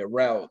top of their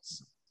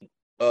routes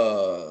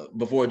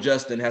before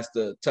Justin has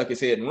to tuck his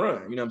head and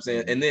run. You know what I'm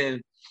saying? And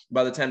then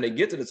by the time they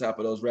get to the top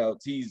of those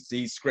routes,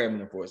 he's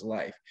scrambling for his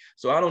life.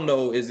 So I don't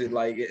know, is it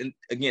like, and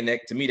again,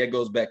 that to me, that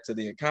goes back to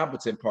the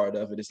incompetent part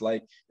of it. It's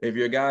like, if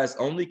your guys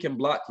only can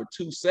block for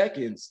 2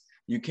 seconds,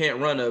 you can't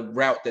run a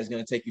route that's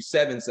going to take you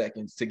 7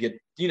 seconds to get,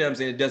 you know what I'm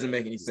saying? It doesn't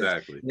make any sense.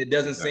 Exactly. And it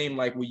doesn't seem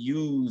like we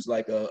use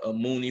like a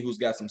Mooney who's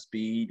got some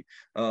speed.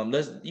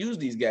 Let's use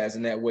these guys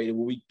in that way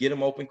where we get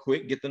them open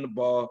quick, get them the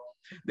ball.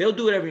 They'll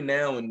do it every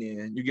now and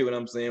then. You get what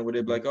I'm saying? Where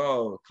they're like,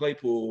 oh,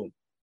 Claypool,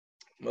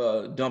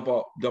 dump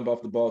off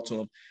the ball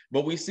to him.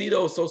 But we see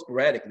those so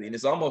sporadically. And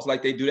it's almost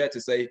like they do that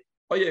to say,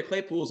 oh, yeah,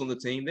 Claypool's on the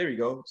team. There he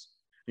goes.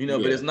 You know,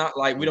 but it's not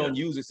like we don't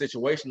use it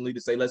situationally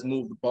to say, let's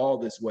move the ball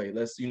this way.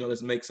 Let's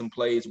make some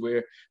plays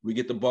where we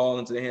get the ball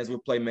into the hands of a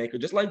playmaker,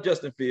 just like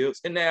Justin Fields.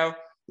 And now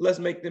let's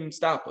make them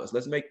stop us.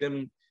 Let's make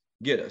them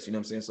get us. You know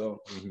what I'm saying?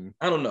 So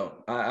I don't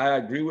know. I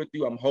agree with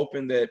you. I'm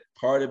hoping that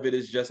part of it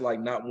is just like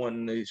not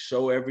wanting to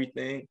show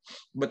everything.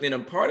 But then a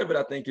part of it,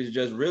 I think, is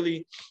just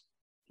really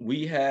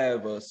we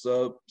have a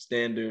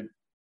substandard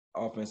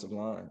offensive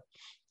line.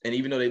 And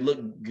even though they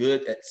look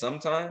good at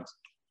sometimes,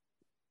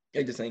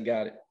 they just ain't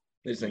got it.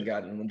 They just ain't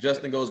got it. And when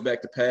Justin goes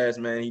back to pass,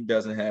 man, he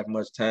doesn't have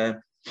much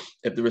time.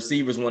 If the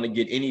receivers want to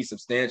get any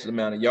substantial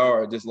amount of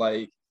yards, it's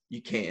like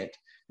you can't.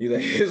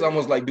 It's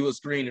almost like do a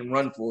screen and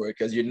run for it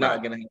because you're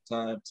not going to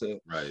have time to,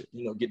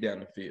 get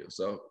down the field.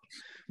 So,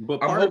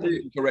 but I'm hoping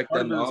we can correct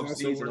that in the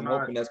offseason. I'm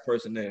hoping that's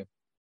personnel.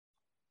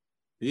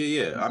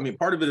 Yeah. I mean,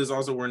 part of it is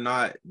also we're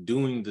not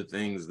doing the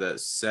things that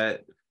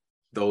set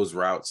those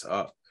routes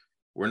up.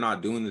 We're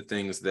not doing the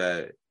things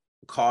that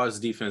cause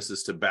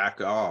defenses to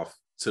back off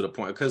to the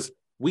point because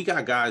we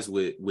got guys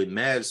with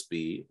mad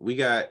speed. We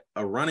got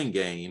a running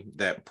game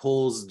that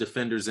pulls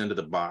defenders into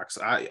the box.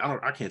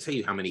 I can't tell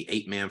you how many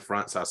 8-man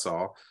fronts I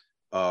saw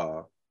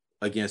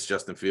against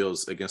Justin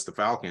Fields against the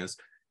Falcons.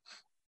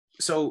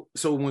 So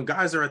when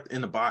guys are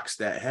in the box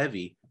that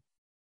heavy,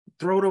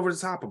 throw it over the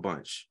top a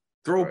bunch.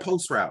 Throw a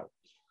post route.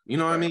 You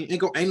know what I mean?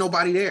 Ain't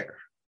nobody there.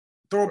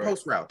 Throw a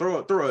post route. Throw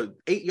a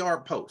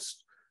 8-yard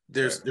post.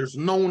 There's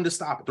no one to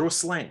stop it. Throw a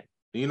slant.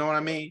 You know what I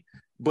mean?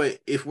 But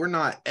if we're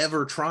not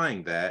ever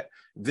trying that,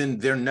 then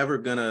they're never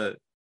gonna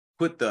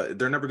put the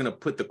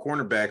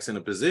cornerbacks in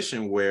a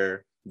position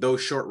where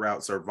those short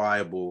routes are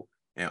viable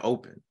and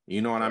open.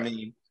 You know what I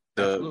mean?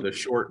 The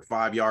short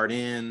 5-yard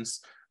ends,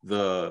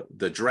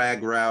 the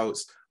drag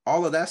routes,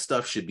 all of that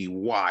stuff should be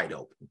wide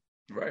open.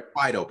 Right.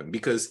 Wide open.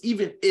 Because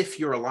even if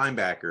you're a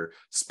linebacker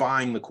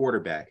spying the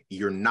quarterback,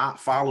 you're not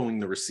following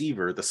the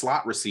receiver, the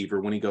slot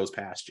receiver, when he goes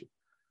past you.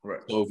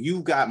 Right. So if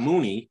you've got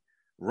Mooney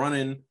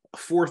running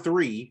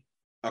 4-3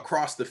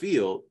 across the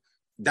field,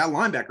 that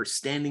linebacker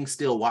standing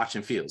still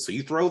watching Fields. So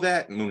you throw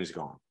that, and Mooney's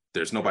gone.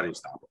 There's nobody to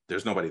stop him.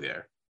 There's nobody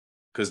there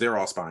because they're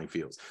all spying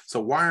Fields. So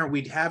why don't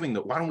we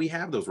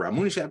have those routes?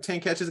 Mooney should have 10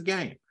 catches a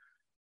game.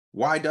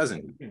 Why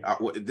doesn't he?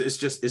 It's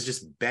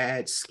just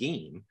bad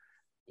scheme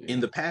in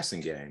the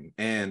passing game.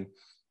 And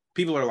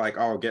people are like,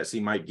 oh,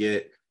 Getsy might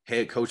get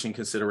head coaching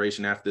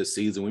consideration after this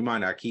season. We might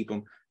not keep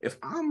him. If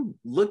I'm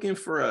looking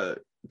for a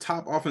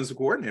top offensive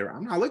coordinator,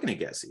 I'm not looking at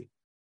Getsy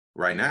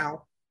right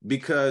now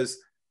because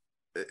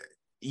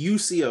you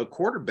see a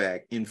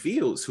quarterback in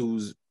Fields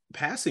whose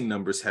passing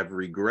numbers have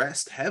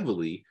regressed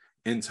heavily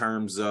in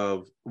terms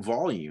of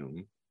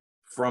volume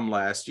from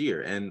last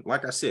year. And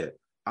like I said,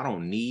 I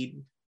don't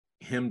need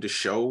him to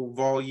show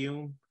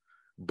volume,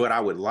 but I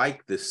would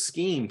like the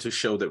scheme to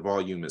show that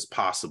volume is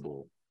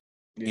possible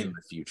in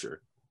the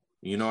future.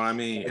 You know what I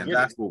mean? And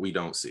that's what we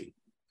don't see.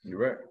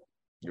 You're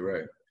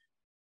right.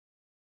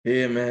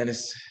 Yeah, man,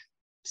 it's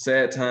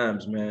sad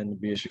times, man, to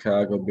be a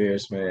Chicago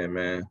Bears fan,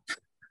 man.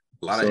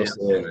 A lot of L's,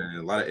 man.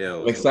 A lot of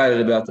L's. I'm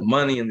excited about the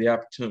money and the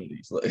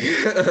opportunities.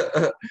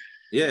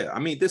 Yeah, I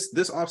mean, this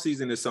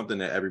offseason is something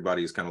that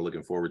everybody is kind of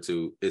looking forward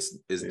to. It's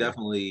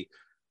definitely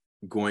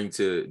going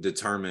to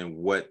determine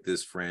what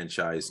this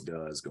franchise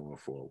does going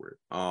forward.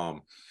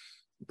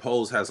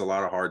 Poles has a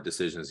lot of hard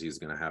decisions he's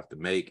going to have to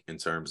make in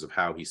terms of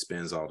how he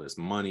spends all this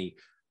money,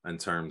 in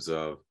terms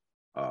of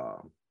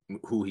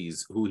who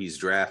he's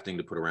drafting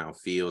to put around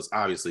Fields.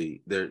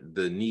 Obviously,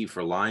 the need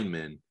for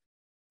linemen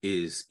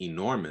is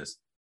enormous.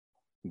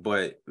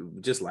 But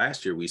just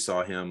last year, we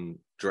saw him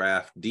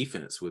draft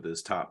defense with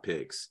his top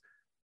picks.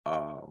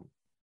 And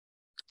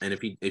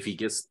if he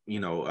gets,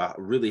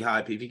 really high,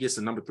 if he gets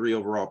the number 3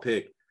 overall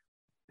pick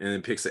and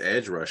then picks an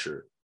edge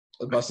rusher.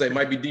 I was about to say, it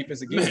might be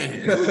defense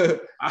again. Man,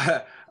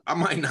 I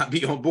might not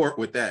be on board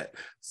with that.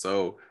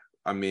 So,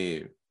 I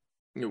mean,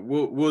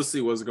 we'll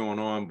see what's going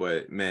on.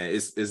 But, man,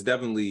 it's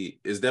definitely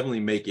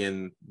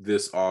making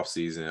this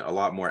offseason a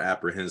lot more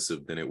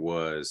apprehensive than it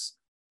was,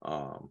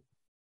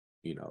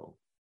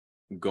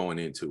 going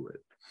into it.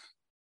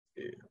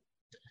 Yeah,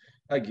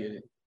 I get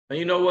it. And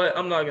you know what?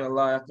 I'm not gonna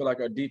lie. I feel like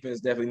our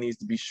defense definitely needs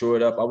to be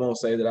shored up. I won't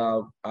say that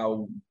I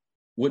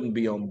wouldn't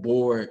be on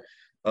board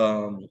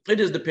It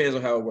just depends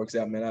on how it works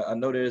out, man. I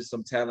know there's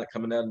some talent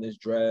coming out in this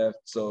draft.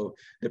 So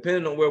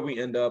depending on where we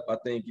end up, I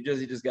think you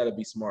just got to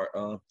be smart.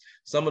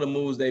 Some of the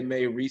moves they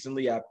made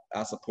recently, I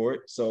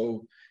support.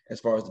 So as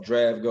far as the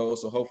draft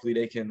goes, so hopefully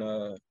they can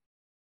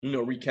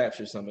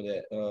recapture some of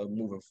that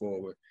moving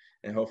forward,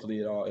 and hopefully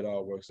it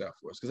all works out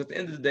for us. Because at the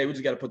end of the day, we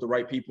just got to put the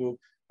right people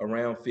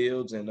around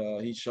Fields, and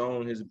he's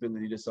shown his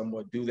ability to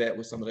somewhat do that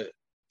with some of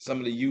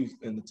the youth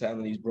and the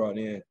talent he's brought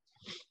in.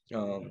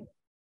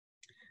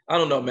 I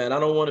don't know, man. I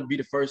don't want to be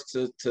the first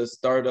to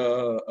start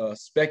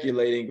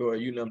speculating or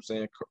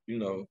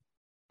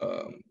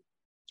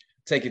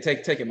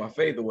taking my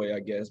faith away, I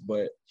guess.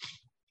 But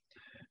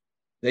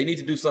they need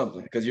to do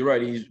something because you're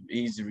right.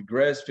 He's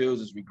regressed.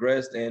 Fields has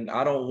regressed, and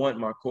I don't want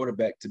my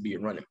quarterback to be a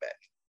running back.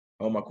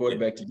 I want my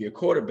quarterback to be a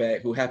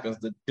quarterback who happens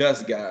to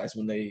dust guys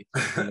when they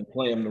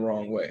play him the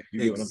wrong way.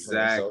 You get what I'm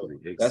saying? So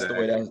that's the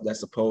way that's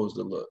supposed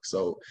to look.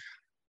 So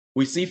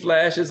we see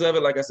flashes of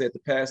it. Like I said, the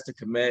pass to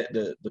Kmet,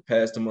 the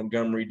pass to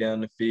Montgomery down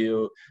the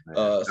field,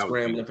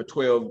 scrambling for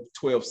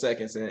 12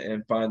 seconds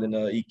and finding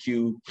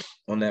EQ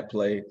on that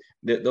play.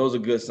 Those are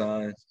good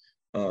signs.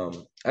 I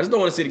just don't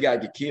want to see the guy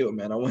get killed,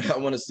 man. I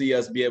want to see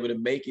us be able to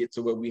make it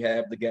to where we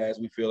have the guys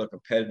we feel are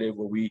competitive,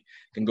 where we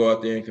can go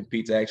out there and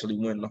compete to actually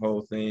win the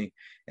whole thing,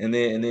 and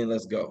then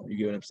let's go. You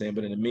get what I'm saying?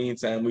 But in the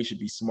meantime, we should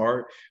be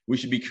smart, we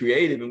should be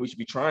creative, and we should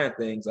be trying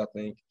things. I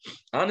think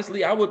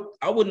honestly, I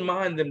wouldn't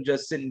mind them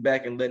just sitting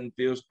back and letting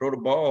Fields throw the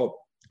ball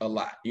a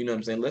lot. You know what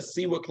I'm saying? Let's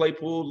see what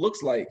Claypool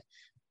looks like.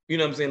 You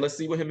know what I'm saying? Let's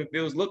see what him and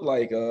Fields look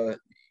like.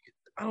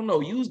 I don't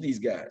know, use these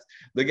guys.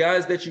 The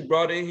guys that you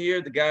brought in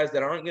here, the guys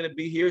that aren't going to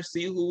be here,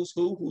 see who's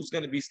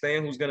going to be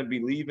staying, who's going to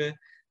be leaving,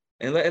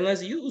 and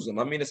let's use them.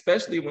 I mean,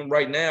 especially when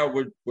right now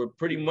we're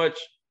pretty much,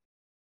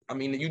 I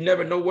mean, you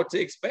never know what to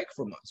expect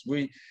from us.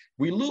 We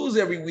lose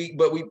every week,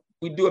 but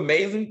we do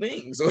amazing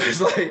things. So it's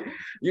like,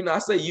 I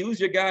say use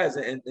your guys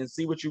and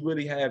see what you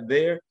really have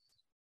there,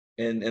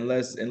 and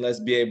let's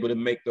be able to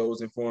make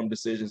those informed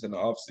decisions in the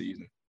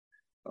offseason.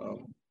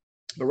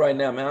 But right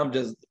now, man,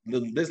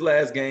 this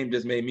last game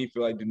just made me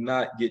feel like do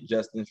not get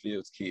Justin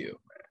Fields killed,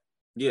 man.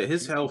 Yeah,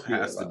 his health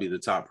has to be the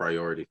top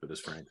priority for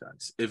this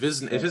franchise. If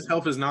his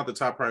health is not the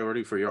top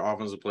priority for your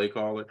offensive play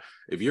caller,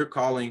 if you're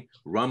calling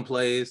run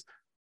plays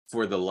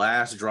for the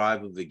last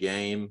drive of the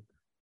game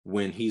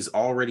when he's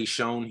already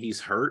shown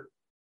he's hurt,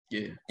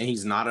 and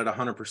he's not at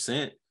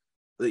 100%,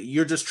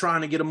 you're just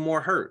trying to get him more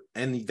hurt.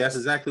 And that's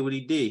exactly what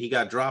he did. He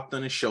got dropped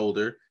on his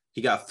shoulder.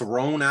 He got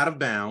thrown out of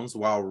bounds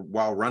while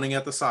running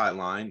at the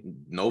sideline.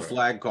 No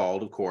flag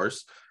called, of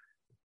course.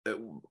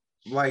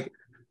 Like,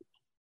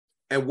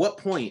 at what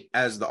point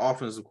as the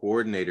offensive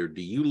coordinator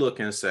do you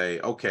look and say,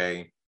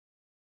 okay,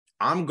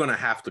 I'm going to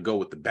have to go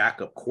with the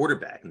backup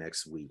quarterback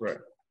next week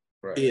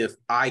if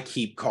I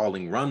keep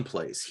calling run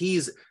plays?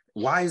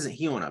 Why isn't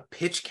he on a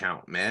pitch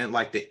count, man?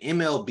 Like the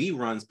MLB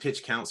runs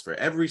pitch counts for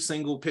every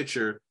single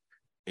pitcher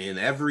in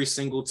every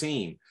single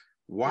team.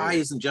 Why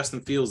isn't Justin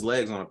Fields'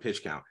 legs on a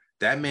pitch count?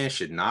 That man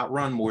should not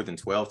run more than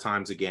 12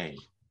 times a game,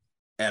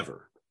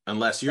 ever,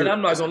 unless you're. And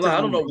I'm not gonna lie, I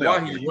don't know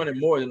why he's running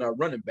more than our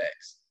running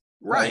backs.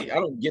 Right, like, I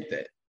don't get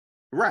that.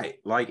 Right,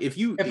 like if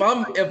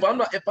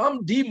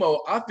I'm Demo,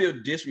 I feel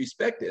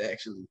disrespected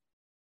actually,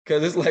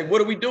 because it's like,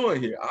 what are we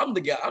doing here? I'm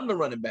the guy. I'm the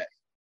running back.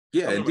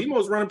 Yeah, and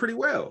Demo's running pretty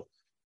well.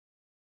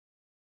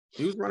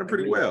 He was running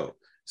pretty well.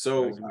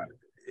 So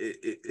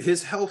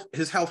his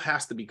health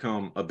has to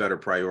become a better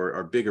priority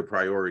or bigger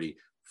priority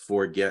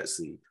for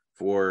Getsy,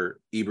 for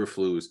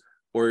Eberflus.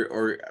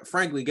 Or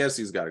frankly,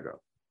 Getsy's got to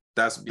go.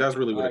 That's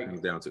really what it comes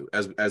down to.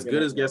 As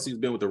good as Getsy's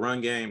been with the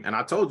run game, and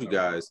I told you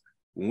guys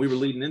when we were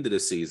leading into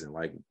this season,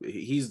 like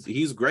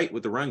he's great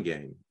with the run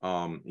game.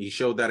 He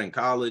showed that in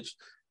college.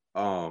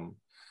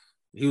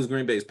 He was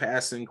Green Bay's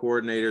passing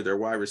coordinator, their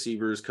wide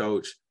receivers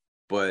coach.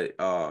 But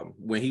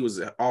when he was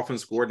an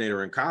offense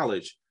coordinator in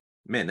college,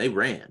 man, they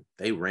ran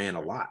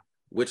a lot,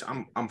 which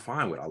I'm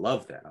fine with. I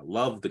love that. I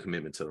love the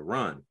commitment to the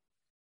run.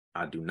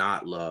 I do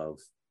not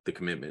love the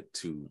commitment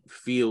to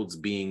Fields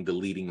being the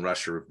leading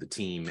rusher of the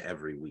team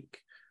every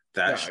week.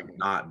 That should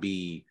not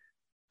be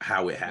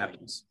how it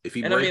happens. If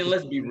he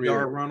let's be real,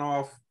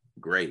 runoff,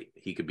 great.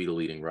 He could be the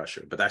leading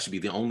rusher, but that should be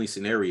the only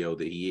scenario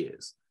that he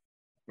is.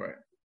 Right.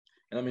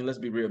 And let's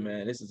be real,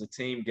 man. This is a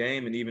team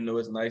game, and even though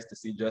it's nice to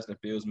see Justin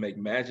Fields make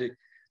magic,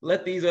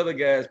 let these other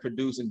guys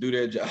produce and do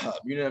their job.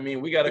 You know what I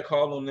mean? We got to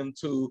call on them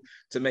too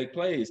to make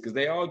plays because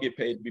they all get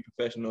paid to be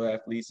professional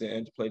athletes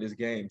and to play this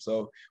game.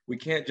 So we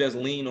can't just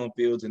lean on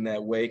Fields in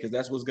that way because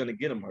that's what's going to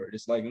get him hurt.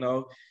 It's like,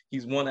 no,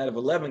 he's 1 out of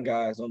 11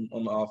 guys on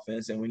the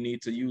offense, and we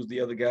need to use the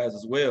other guys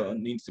as well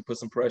and needs to put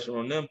some pressure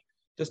on them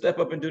to step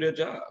up and do their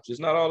jobs. It's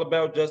not all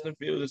about Justin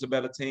Fields. It's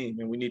about a team,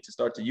 and we need to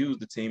start to use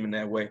the team in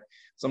that way.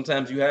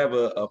 Sometimes you have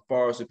a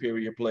far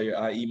superior player,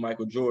 i.e.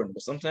 Michael Jordan,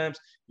 but sometimes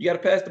you got to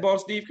pass the ball to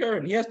Steve Kerr,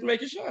 and he has to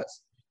make his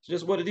shots. It's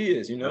just what it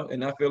is, you know?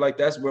 And I feel like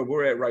that's where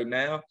we're at right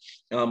now.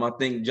 I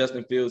think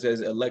Justin Fields has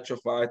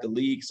electrified the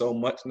league so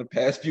much in the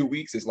past few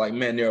weeks. It's like,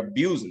 man, they're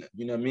abusing it.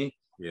 You know what I mean?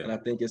 Yeah. And I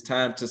think it's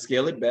time to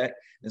scale it back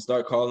and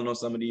start calling on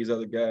some of these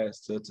other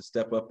guys to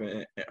step up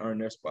and earn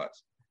their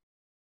spots.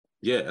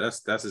 Yeah,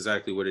 that's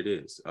exactly what it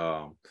is.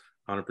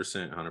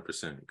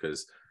 100%.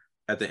 Because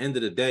at the end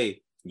of the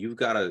day, you've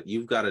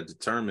gotta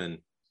determine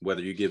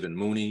whether you're giving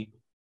Mooney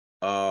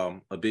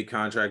a big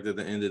contract at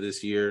the end of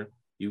this year.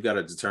 You've got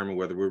to determine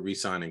whether we're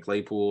re-signing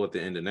Claypool at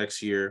the end of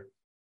next year.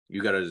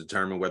 You got to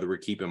determine whether we're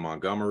keeping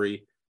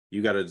Montgomery.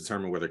 You got to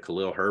determine whether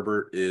Khalil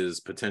Herbert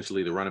is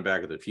potentially the running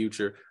back of the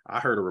future.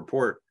 I heard a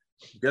report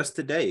just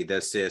today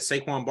that said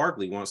Saquon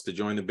Barkley wants to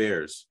join the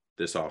Bears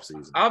this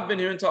offseason. I've been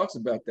hearing talks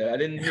about that. I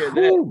didn't hear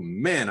that. Oh,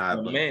 man, I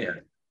love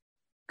that.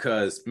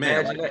 Because,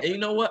 man. Imagine that. And you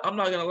know what? I'm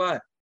not going to lie.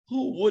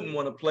 Who wouldn't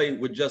want to play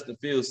with Justin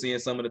Fields, seeing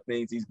some of the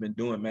things he's been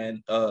doing,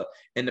 man?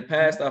 In the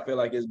past, I feel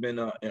like it's been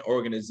an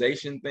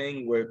organization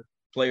thing where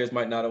players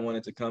might not have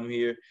wanted to come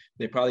here.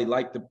 They probably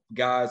like the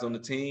guys on the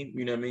team,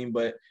 you know what I mean?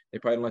 But they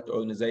probably don't like the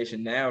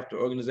organization. Now, if the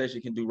organization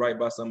can do right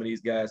by some of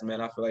these guys,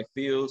 man, I feel like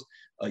Fields,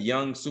 a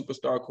young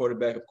superstar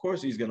quarterback, of course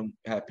he's going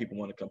to have people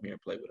want to come here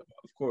and play with him,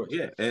 of course.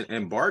 Yeah,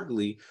 and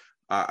Barkley,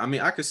 I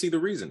mean, I could see the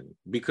reasoning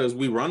because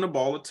we run the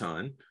ball a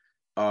ton.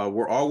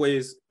 We're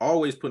always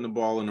putting the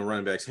ball in the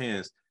running back's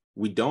hands.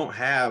 We don't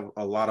have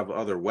a lot of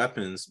other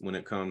weapons when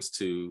it comes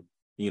to,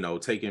 you know,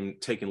 taking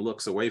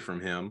looks away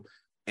from him.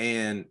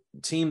 And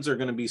teams are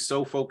going to be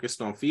so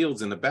focused on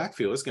Fields in the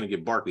backfield, it's going to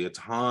give Barkley a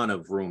ton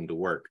of room to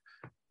work.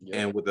 Yeah.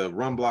 And with a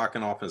run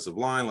blocking offensive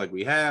line like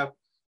we have,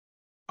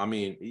 I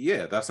mean,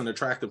 yeah, that's an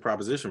attractive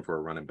proposition for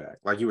a running back.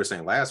 Like you were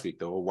saying last week,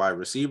 though, a wide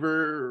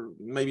receiver,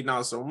 maybe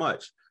not so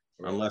much,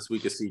 unless we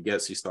could see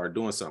Getsy start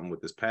doing something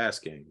with this pass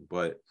game.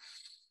 But,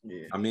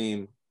 yeah, I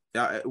mean,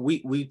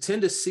 we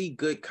tend to see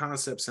good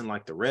concepts in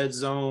like the red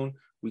zone.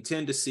 We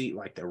tend to see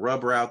like the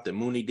rub route that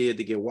Mooney did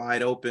to get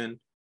wide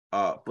open.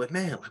 But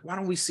man, like, why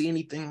don't we see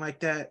anything like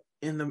that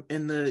in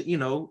the you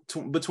know,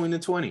 between the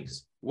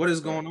 20s? What is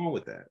going on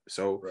with that?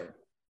 So,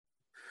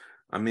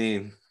 I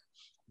mean,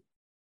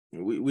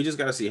 we just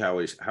got to see how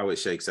it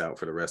shakes out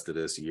for the rest of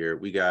this year.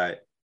 We got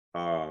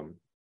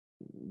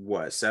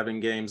what, 6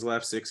 games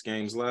left? 6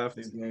 games left.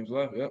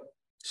 Yep.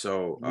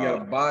 So we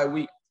got a bye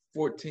week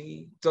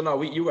 14. So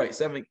no, you're right.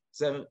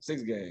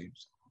 6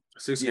 games.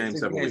 6 games,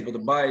 7 weeks. But the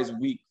bye is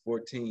week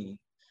 14.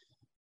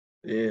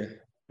 Yeah.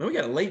 Man, we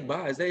got a late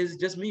bye. Is it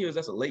just me, or is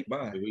that a late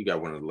bye? We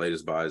got one of the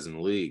latest buys in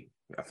the league.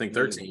 I think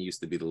 13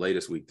 used to be the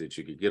latest week that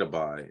you could get a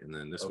bye, and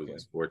then this week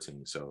is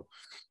 14. So,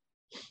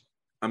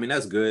 I mean,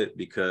 that's good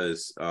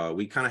because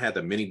we kind of had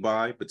the mini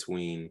bye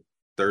between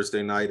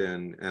Thursday night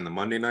and the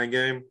Monday night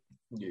game.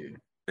 Yeah.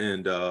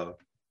 And,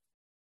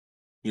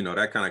 you know,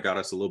 that kind of got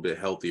us a little bit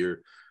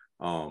healthier.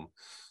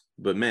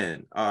 But,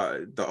 man,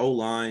 the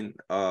O-line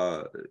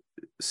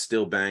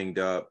still banged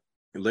up.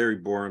 Larry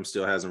Borom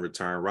still hasn't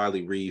returned.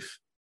 Riley Reef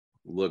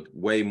looked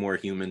way more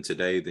human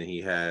today than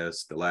he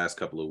has the last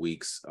couple of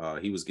weeks.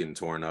 He was getting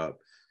torn up.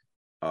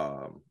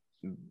 I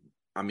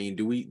mean,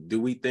 do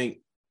we think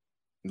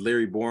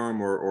Larry Borom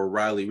or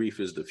Riley Reef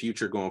is the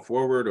future going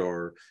forward,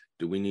 or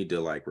do we need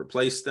to like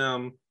replace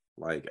them?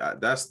 Like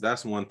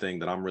that's one thing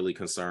that I'm really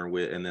concerned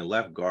with. And then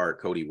left guard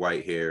Cody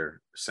Whitehair,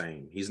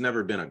 same. He's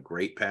never been a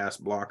great pass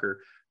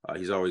blocker.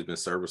 He's always been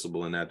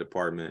serviceable in that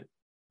department,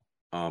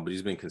 but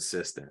he's been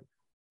consistent.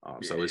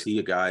 So is he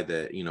a guy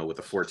that, you know, with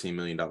a $14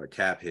 million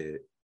cap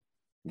hit,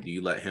 do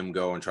you let him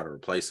go and try to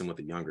replace him with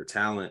a younger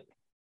talent?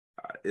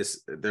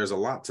 There's a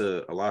lot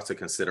to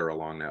consider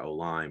along that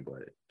O-line,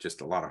 but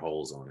just a lot of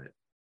holes on it.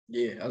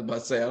 Yeah, I was about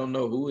to say, I don't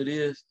know who it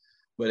is,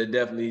 but we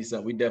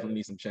definitely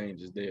need some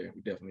changes there.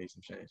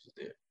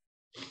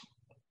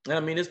 And I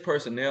mean, this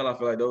personnel, I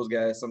feel like those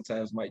guys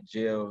sometimes might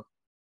gel.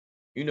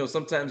 You know,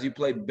 sometimes you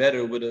play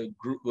better with a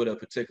group, with a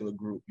particular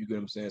group. You get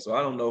what I'm saying? So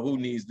I don't know who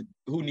needs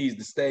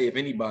to stay, if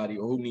anybody,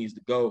 or who needs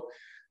to go.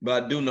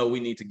 But I do know we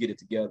need to get it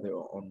together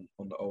on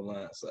the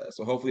O-line side.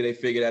 So hopefully they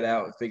figure that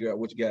out and figure out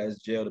which guys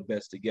gel the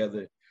best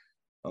together.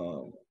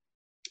 But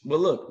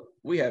look,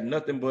 we have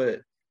nothing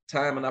but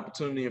time and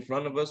opportunity in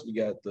front of us. We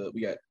got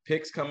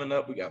picks coming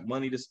up. We got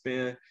money to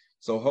spend.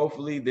 So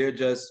hopefully they're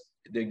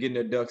getting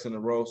their ducks in a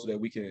row so that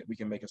we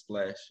can make a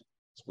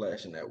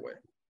splash in that way.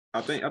 I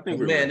think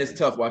man, it's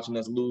tough watching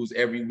us lose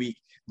every week.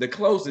 The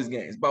closest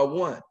games by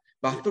 1,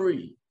 by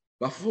 3,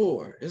 by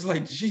 4. It's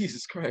like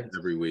Jesus Christ.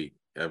 Every week.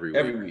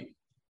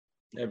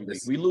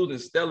 We lose in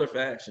stellar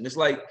fashion. It's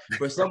like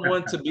for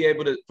someone to be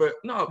able to,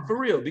 for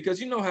real, because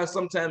you know how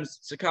sometimes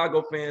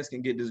Chicago fans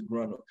can get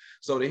disgruntled.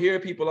 So to hear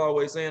people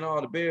always saying,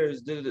 "Oh, the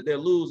Bears, they're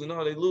losing,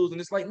 they lose,"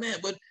 and it's like, man,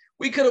 but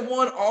we could have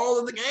won all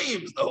of the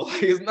games though.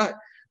 Like, it's not.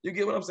 You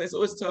get what I'm saying?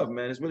 So it's tough,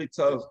 man. It's really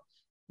tough.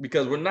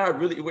 Because we're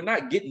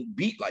not getting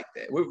beat like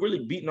that. We're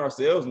really beating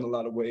ourselves in a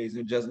lot of ways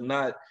and just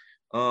not,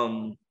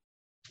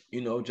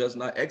 just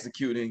not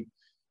executing,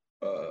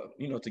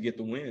 to get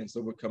the win.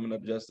 So we're coming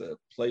up just a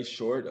play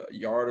short, a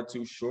yard or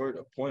two short,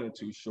 a point or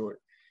two short.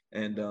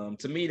 And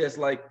to me, that's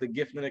like the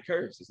gift and the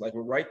curse. It's like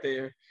we're right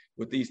there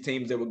with these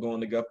teams that we're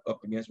going to go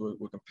up against. We're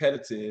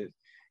competitive.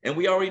 And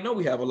we already know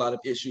we have a lot of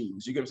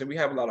issues. You get what I'm saying? We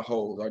have a lot of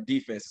holes. Our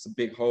defense is a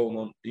big hole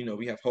on,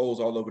 we have holes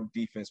all over the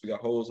defense. We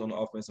got holes on the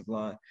offensive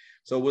line.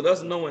 So with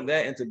us knowing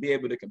that and to be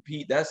able to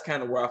compete, that's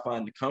kind of where I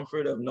find the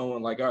comfort of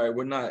knowing like, all right,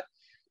 we're not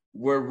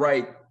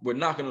we're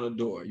knocking on the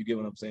door. You get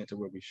what I'm saying, to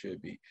where we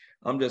should be.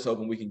 I'm just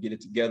hoping we can get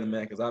it together,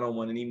 man, because I don't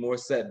want any more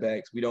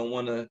setbacks. We don't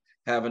want to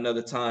have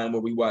another time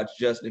where we watch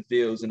Justin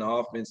Fields and the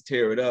offense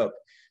tear it up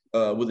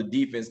with a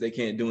defense they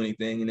can't do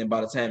anything, and then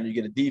by the time you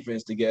get a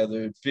defense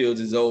together,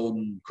 Fields is old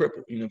and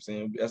crippled. You know what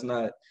I'm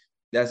saying?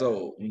 That's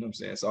old. You know what I'm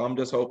saying? So I'm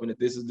just hoping that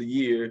this is the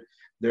year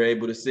they're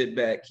able to sit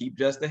back, keep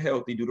Justin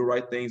healthy, do the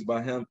right things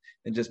by him,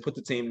 and just put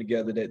the team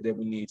together that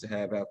we need to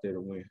have out there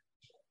to win.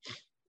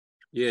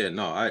 Yeah,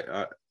 no,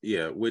 I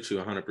yeah, with you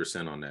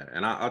 100% on that.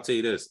 And I'll tell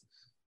you this,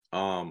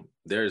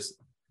 there's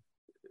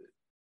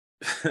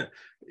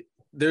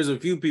there's a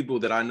few people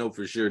that I know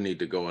for sure need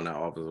to go on that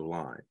offensive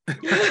line.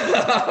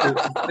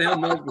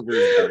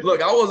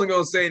 Look, I wasn't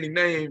gonna say any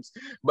names,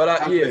 but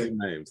I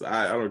names.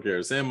 I don't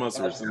care. Sam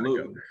Munster's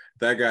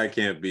that guy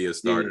can't be a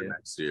starter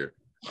next year.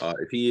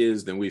 If he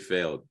is, then we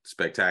failed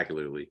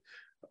spectacularly.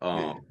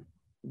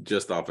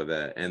 Just off of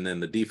that, and then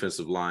the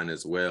defensive line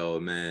as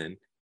well, man.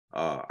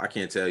 I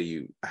can't tell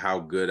you how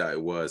good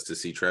it was to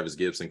see Travis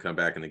Gibson come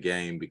back in the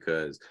game,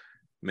 because,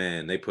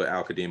 man, they put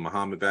Al-Qadim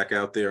Muhammad back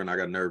out there, and I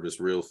got nervous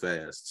real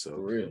fast.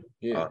 So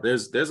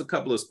there's a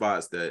couple of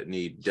spots that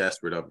need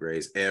desperate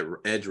upgrades.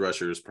 Edge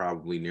rusher is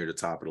probably near the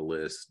top of the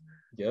list.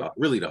 Yeah,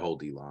 really the whole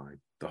D line.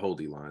 The whole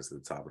D line is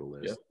at the top of the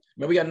list. Yeah,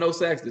 man, we got no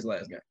sacks this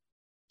last game.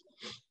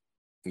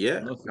 Yeah,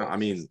 no, I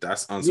mean,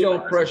 that's unsurprising. We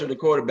don't pressure the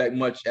quarterback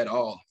much at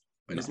all.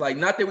 And it's like,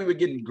 not that we were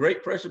getting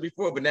great pressure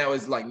before, but now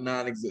it's like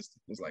non-existent.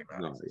 It's like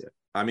non-existent.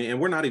 I mean, and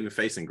we're not even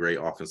facing great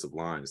offensive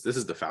lines. This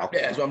is the Falcons.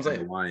 Yeah, that's what I'm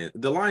saying.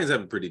 The Lions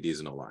have a pretty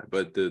decent O-line,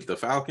 but the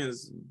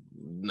Falcons,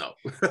 no.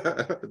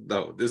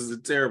 No, this is a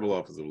terrible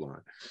offensive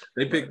line.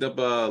 They picked up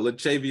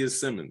Lachavious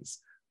Simmons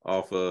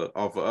off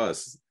of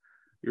us.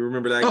 You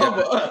remember that guy? Off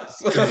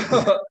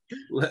of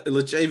us.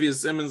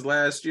 Lachavious Simmons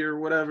last year,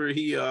 whatever,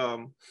 he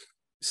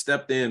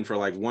stepped in for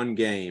like one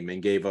game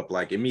and gave up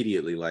like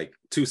immediately like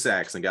 2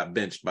 sacks and got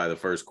benched by the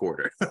first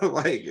quarter.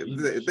 Like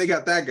they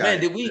got that guy. Man,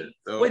 did we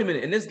wait a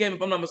minute? In this game,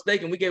 if I'm not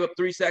mistaken, we gave up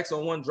 3 sacks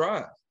on one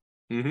drive.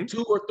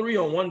 2 or 3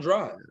 on one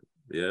drive.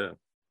 Yeah.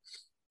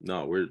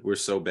 No, we're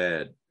so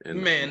bad.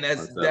 And man, that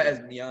is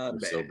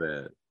beyond bad. So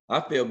bad.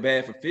 I feel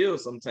bad for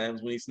Fields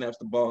sometimes when he snaps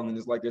the ball and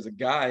it's like there's a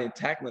guy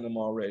tackling him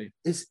already.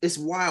 It's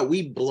wild.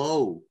 We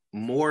blow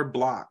more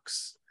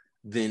blocks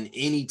than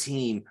any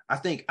team. I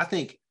think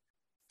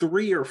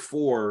 3 or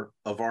 4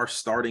 of our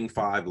starting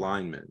 5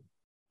 linemen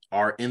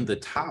are in the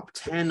top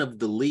 10 of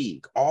the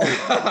league. All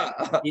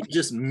it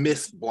just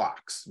missed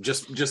blocks,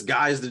 just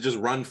guys that just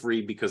run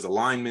free because the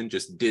linemen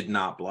just did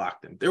not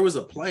block them. There was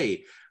a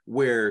play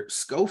where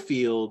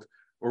Schofield,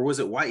 or was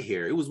it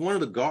Whitehair? It was one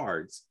of the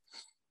guards.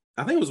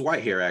 I think it was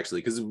Whitehair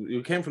actually, because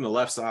it came from the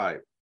left side.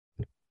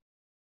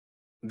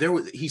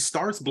 He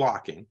starts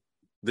blocking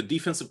the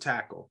defensive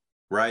tackle.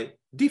 Right?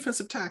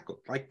 Defensive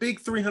tackle, like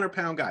big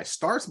 300-pound guy,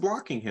 starts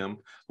blocking him.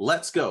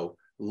 Let's go.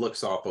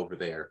 Looks off over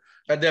there.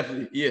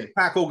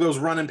 Tackle goes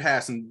running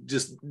past and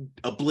just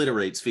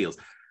obliterates Fields.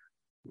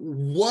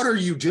 What are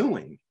you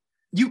doing?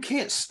 You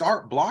can't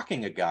start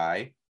blocking a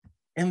guy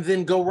and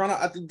then go run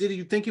out. Did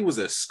you think it was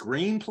a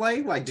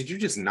screenplay? Like, did you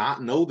just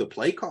not know the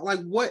play call? Like,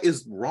 what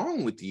is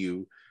wrong with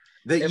you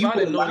that if you I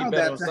didn't know any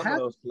better on some happen? Of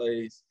those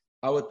plays?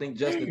 I would think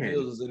Justin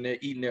Fields was in there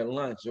eating their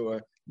lunch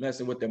or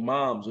messing with their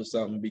moms or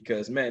something,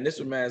 because, man, this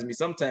reminds me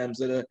sometimes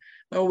of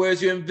where's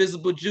your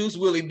invisible juice,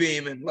 Willie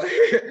Beeman? Like,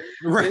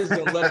 they're just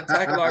going to let him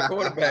tackle our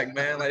quarterback,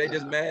 man. Like, they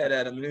just mad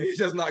at him. And he's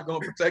just not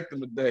going to protect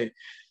him today.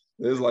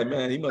 It's like,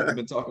 man, he must have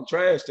been talking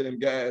trash to them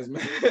guys,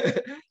 man.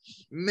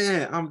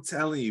 Man, I'm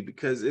telling you,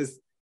 because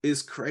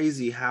it's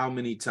crazy how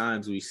many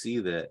times we see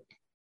that,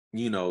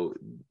 you know,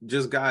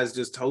 just guys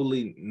just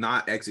totally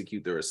not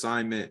execute their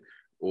assignment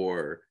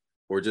or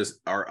just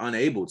are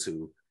unable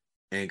to.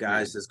 And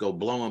guys just go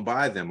blowing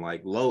by them,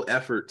 like low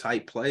effort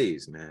type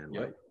plays, man.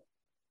 Like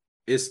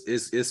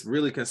it's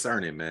really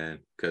concerning, man.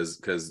 Cause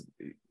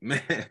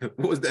man,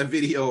 what was that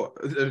video?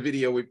 The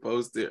video we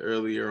posted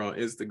earlier on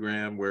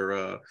Instagram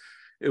where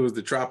it was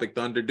the Tropic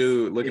Thunder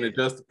dude looking at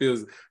Justin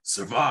Fields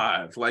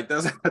survive. Like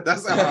that's how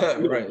I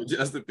feel with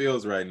Justin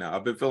Fields right now.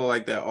 I've been feeling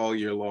like that all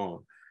year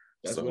long.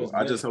 So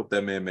I just hope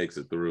that man makes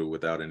it through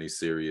without any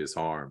serious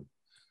harm.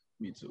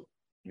 Me too.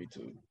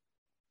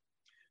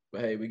 But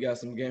hey, we got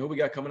some game. Who we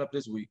got coming up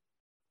this week?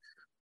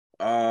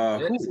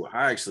 I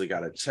actually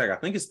got to check. I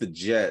think it's the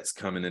Jets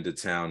coming into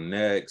town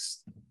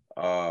next.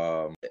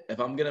 If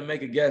I'm gonna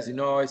make a guess, I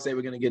always say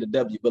we're gonna get a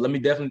W, but let me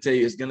definitely tell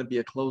you, it's gonna be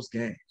a close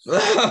game.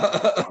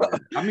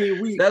 I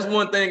mean, that's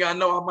one thing I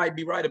know I might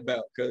be right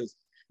about, because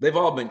they've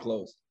all been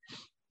close.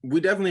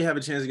 We definitely have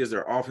a chance against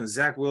their offense.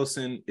 Zach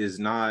Wilson is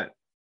not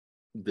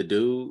the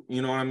dude,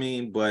 you know what I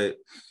mean? But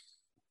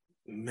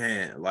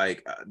man,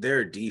 like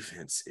their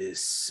defense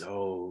is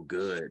so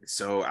good.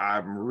 So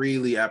I'm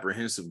really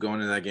apprehensive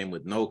going into that game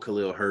with no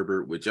Khalil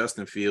Herbert, with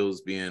Justin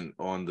Fields being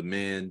on the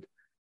mend.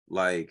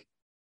 Like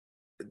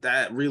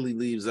that really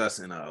leaves us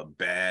in a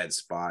bad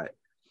spot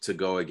to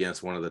go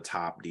against one of the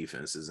top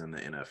defenses in the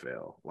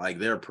NFL. Like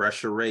their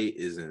pressure rate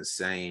is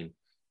insane.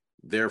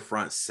 Their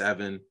front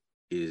seven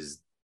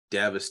is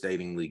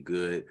devastatingly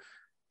good.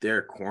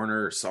 their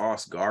corner,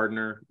 Sauce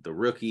Gardner, the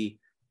rookie,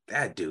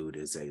 that dude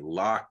is a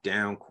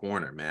lockdown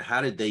corner, man.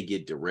 How did they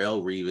get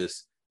Darrelle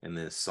Revis and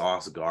then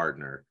Sauce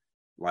Gardner?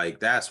 Like,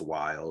 that's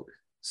wild.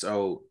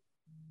 So,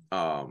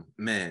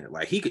 man,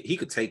 like he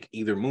could take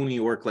either Mooney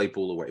or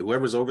Claypool away.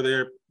 Whoever's over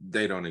there,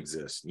 they don't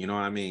exist. You know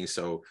what I mean?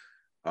 So,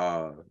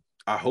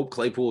 I hope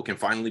Claypool can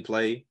finally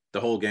play the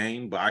whole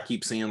game, but I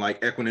keep seeing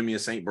like Equinemius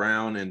St.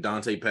 Brown and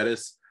Dante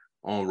Pettis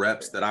on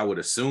reps that I would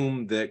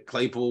assume that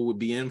Claypool would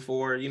be in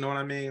for. You know what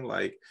I mean?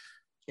 Like,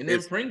 and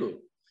then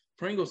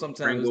Pringle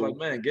sometimes is like,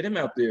 man, get him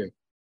out there.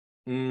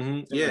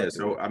 Yeah.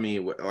 So I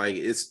mean, like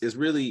it's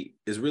really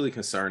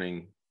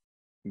concerning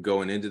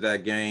going into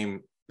that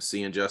game,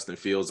 seeing Justin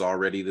Fields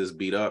already this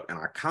beat up, and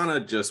I kind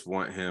of just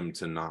want him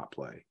to not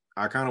play.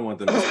 I kind of want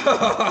them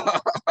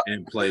to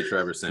and play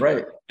Trevor Siemian,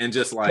 right? And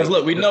just like, because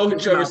look, we know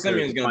Trevor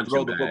Siemian is going to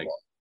throw the football,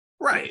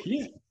 right?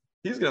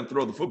 He's going to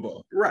throw the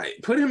football, right?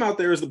 Put him out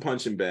there as the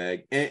punching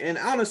bag, and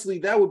honestly,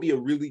 that would be a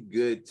really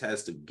good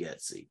test of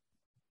Getsy,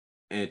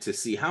 and to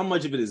see how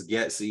much of it is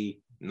Getsy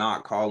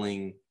not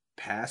calling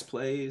pass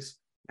plays,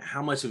 and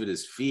how much of it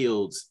is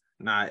Fields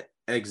not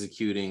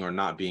executing or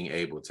not being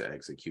able to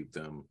execute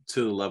them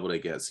to the level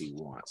that Getsy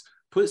wants.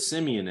 Put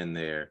Siemian in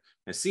there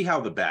and see how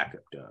the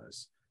backup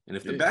does. And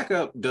if the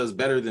backup does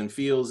better than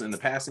Fields in the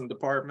passing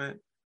department,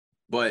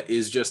 but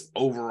is just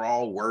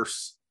overall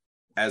worse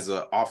as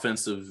an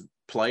offensive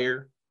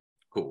player,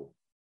 cool.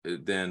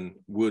 Then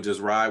we'll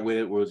just ride with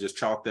it. We'll just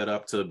chalk that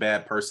up to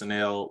bad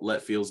personnel,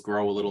 let Fields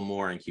grow a little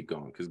more and keep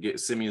going.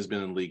 Because Siemian's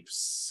been in the league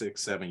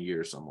 6-7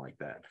 years, something like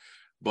that.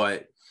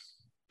 But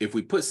if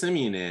we put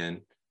Siemian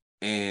in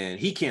and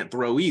he can't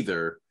throw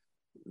either,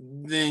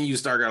 then you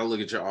got to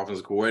look at your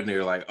offensive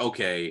coordinator like,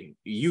 okay,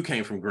 you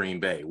came from Green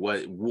Bay.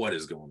 What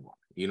is going on?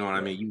 You know what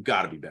I mean? You've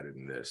got to be better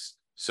than this.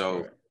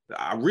 So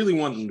I really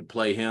want them to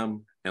play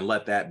him and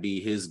let that be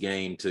his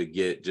game to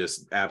get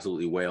just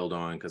absolutely wailed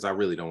on, because I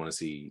really don't want to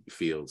see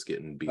Fields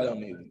getting beat up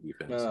in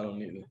defense. No, I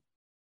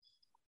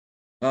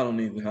don't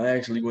either. I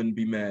actually wouldn't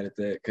be mad at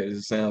that because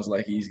it sounds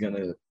like he's going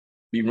to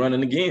be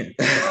running again.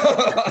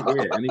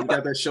 And he's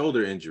got that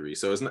shoulder injury.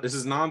 So this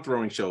is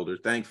non-throwing shoulder,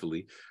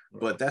 thankfully,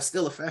 but that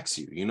still affects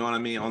you. You know what I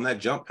mean? On that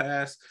jump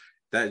pass,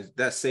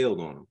 that sailed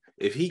on him.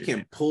 If he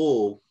can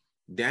pull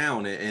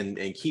down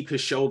and keep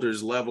his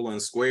shoulders level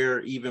and square,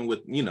 even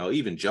with,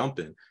 even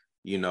jumping,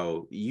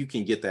 you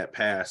can get that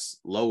pass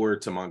lower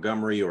to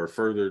Montgomery or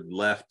further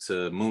left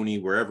to Mooney,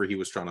 wherever he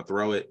was trying to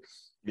throw it.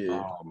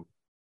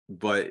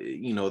 But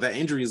that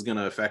injury is going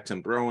to affect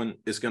him throwing.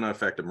 It's going to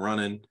affect him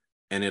running,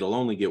 and it'll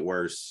only get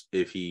worse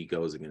if he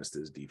goes against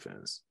his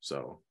defense.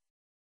 So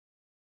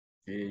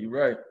yeah, you're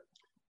right.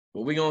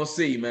 Well, we're going to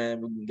see,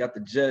 man. We got the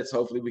Jets.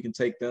 Hopefully we can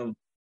take them.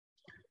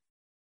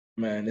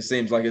 Man, it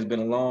seems like it's been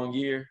a long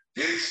year.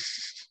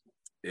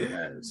 It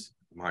has.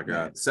 My God,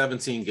 man.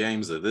 17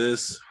 games of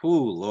this.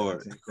 Ooh,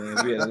 Lord.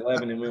 We had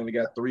 11 and we only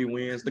got 3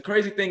 wins. The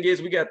crazy thing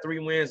is we got 3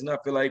 wins, and I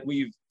feel like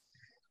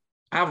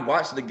I've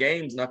watched the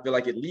games, and I feel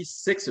like at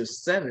least 6 or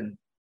 7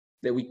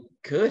 that we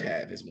could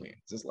have as wins.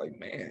 It's like,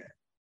 man.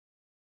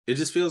 It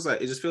just feels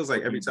like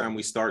every time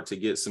we start to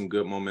get some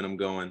good momentum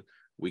going,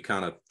 we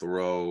kind of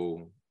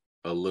throw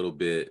a little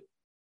bit,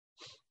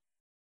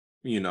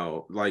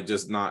 like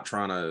just not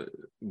trying to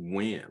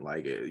win.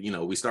 Like,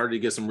 we started to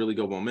get some really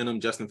good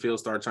momentum. Justin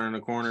Fields started turning the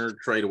corner,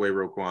 trade away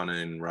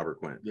Roquan and Robert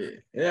Quinn. Yeah,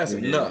 that's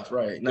enough,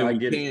 right? No, I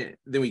get it.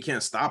 Then we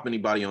can't stop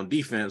anybody on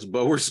defense,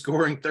 but we're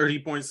scoring 30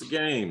 points a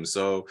game.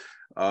 So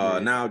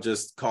now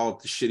just call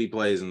the shitty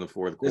plays in the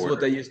fourth quarter. This is what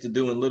they used to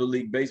do in Little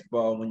League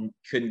Baseball when you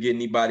couldn't get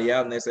anybody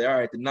out, and they say, all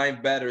right, the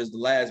 9th batter is the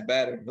last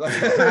batter.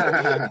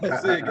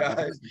 That's it,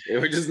 guys.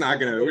 We're just not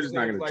gonna try.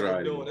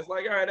 It's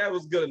like, all right, that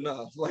was good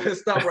enough. Like,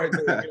 stop right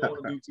there. You don't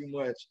want to do too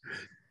much.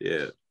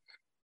 Yeah.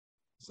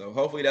 So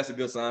hopefully that's a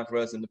good sign for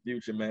us in the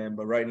future, man.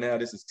 But right now,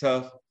 this is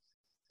tough.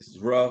 This is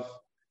rough.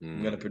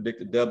 I'm going to predict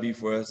a W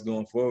for us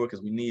going forward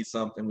because we need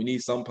something. We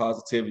need some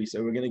positivity.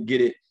 So we're going to get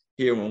it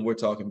here when we're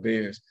talking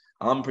Bears.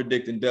 I'm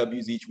predicting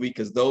W's each week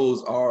because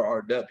those are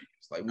our W's.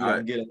 Like, we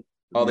don't get them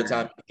all the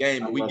time in the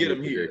game, but we get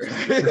them here.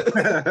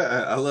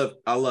 I love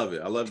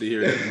it. I love to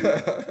hear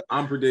that.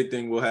 I'm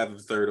predicting we'll have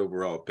the 3rd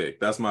overall pick.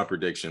 That's my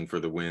prediction for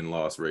the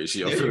win-loss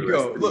ratio. There you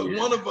go. Look,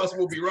 one of us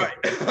will be right.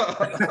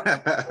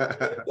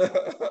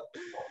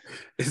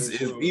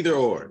 It's either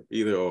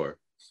or.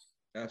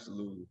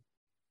 Absolutely.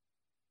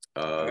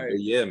 Right. But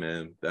yeah,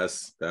 man,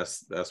 that's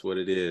what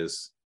it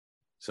is.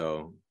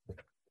 So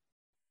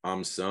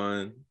I'm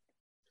Son.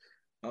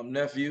 I'm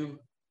Nephew.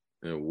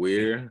 And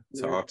we're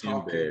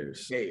talking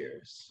Bears.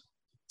 Bears.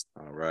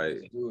 All right.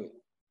 Let's do it.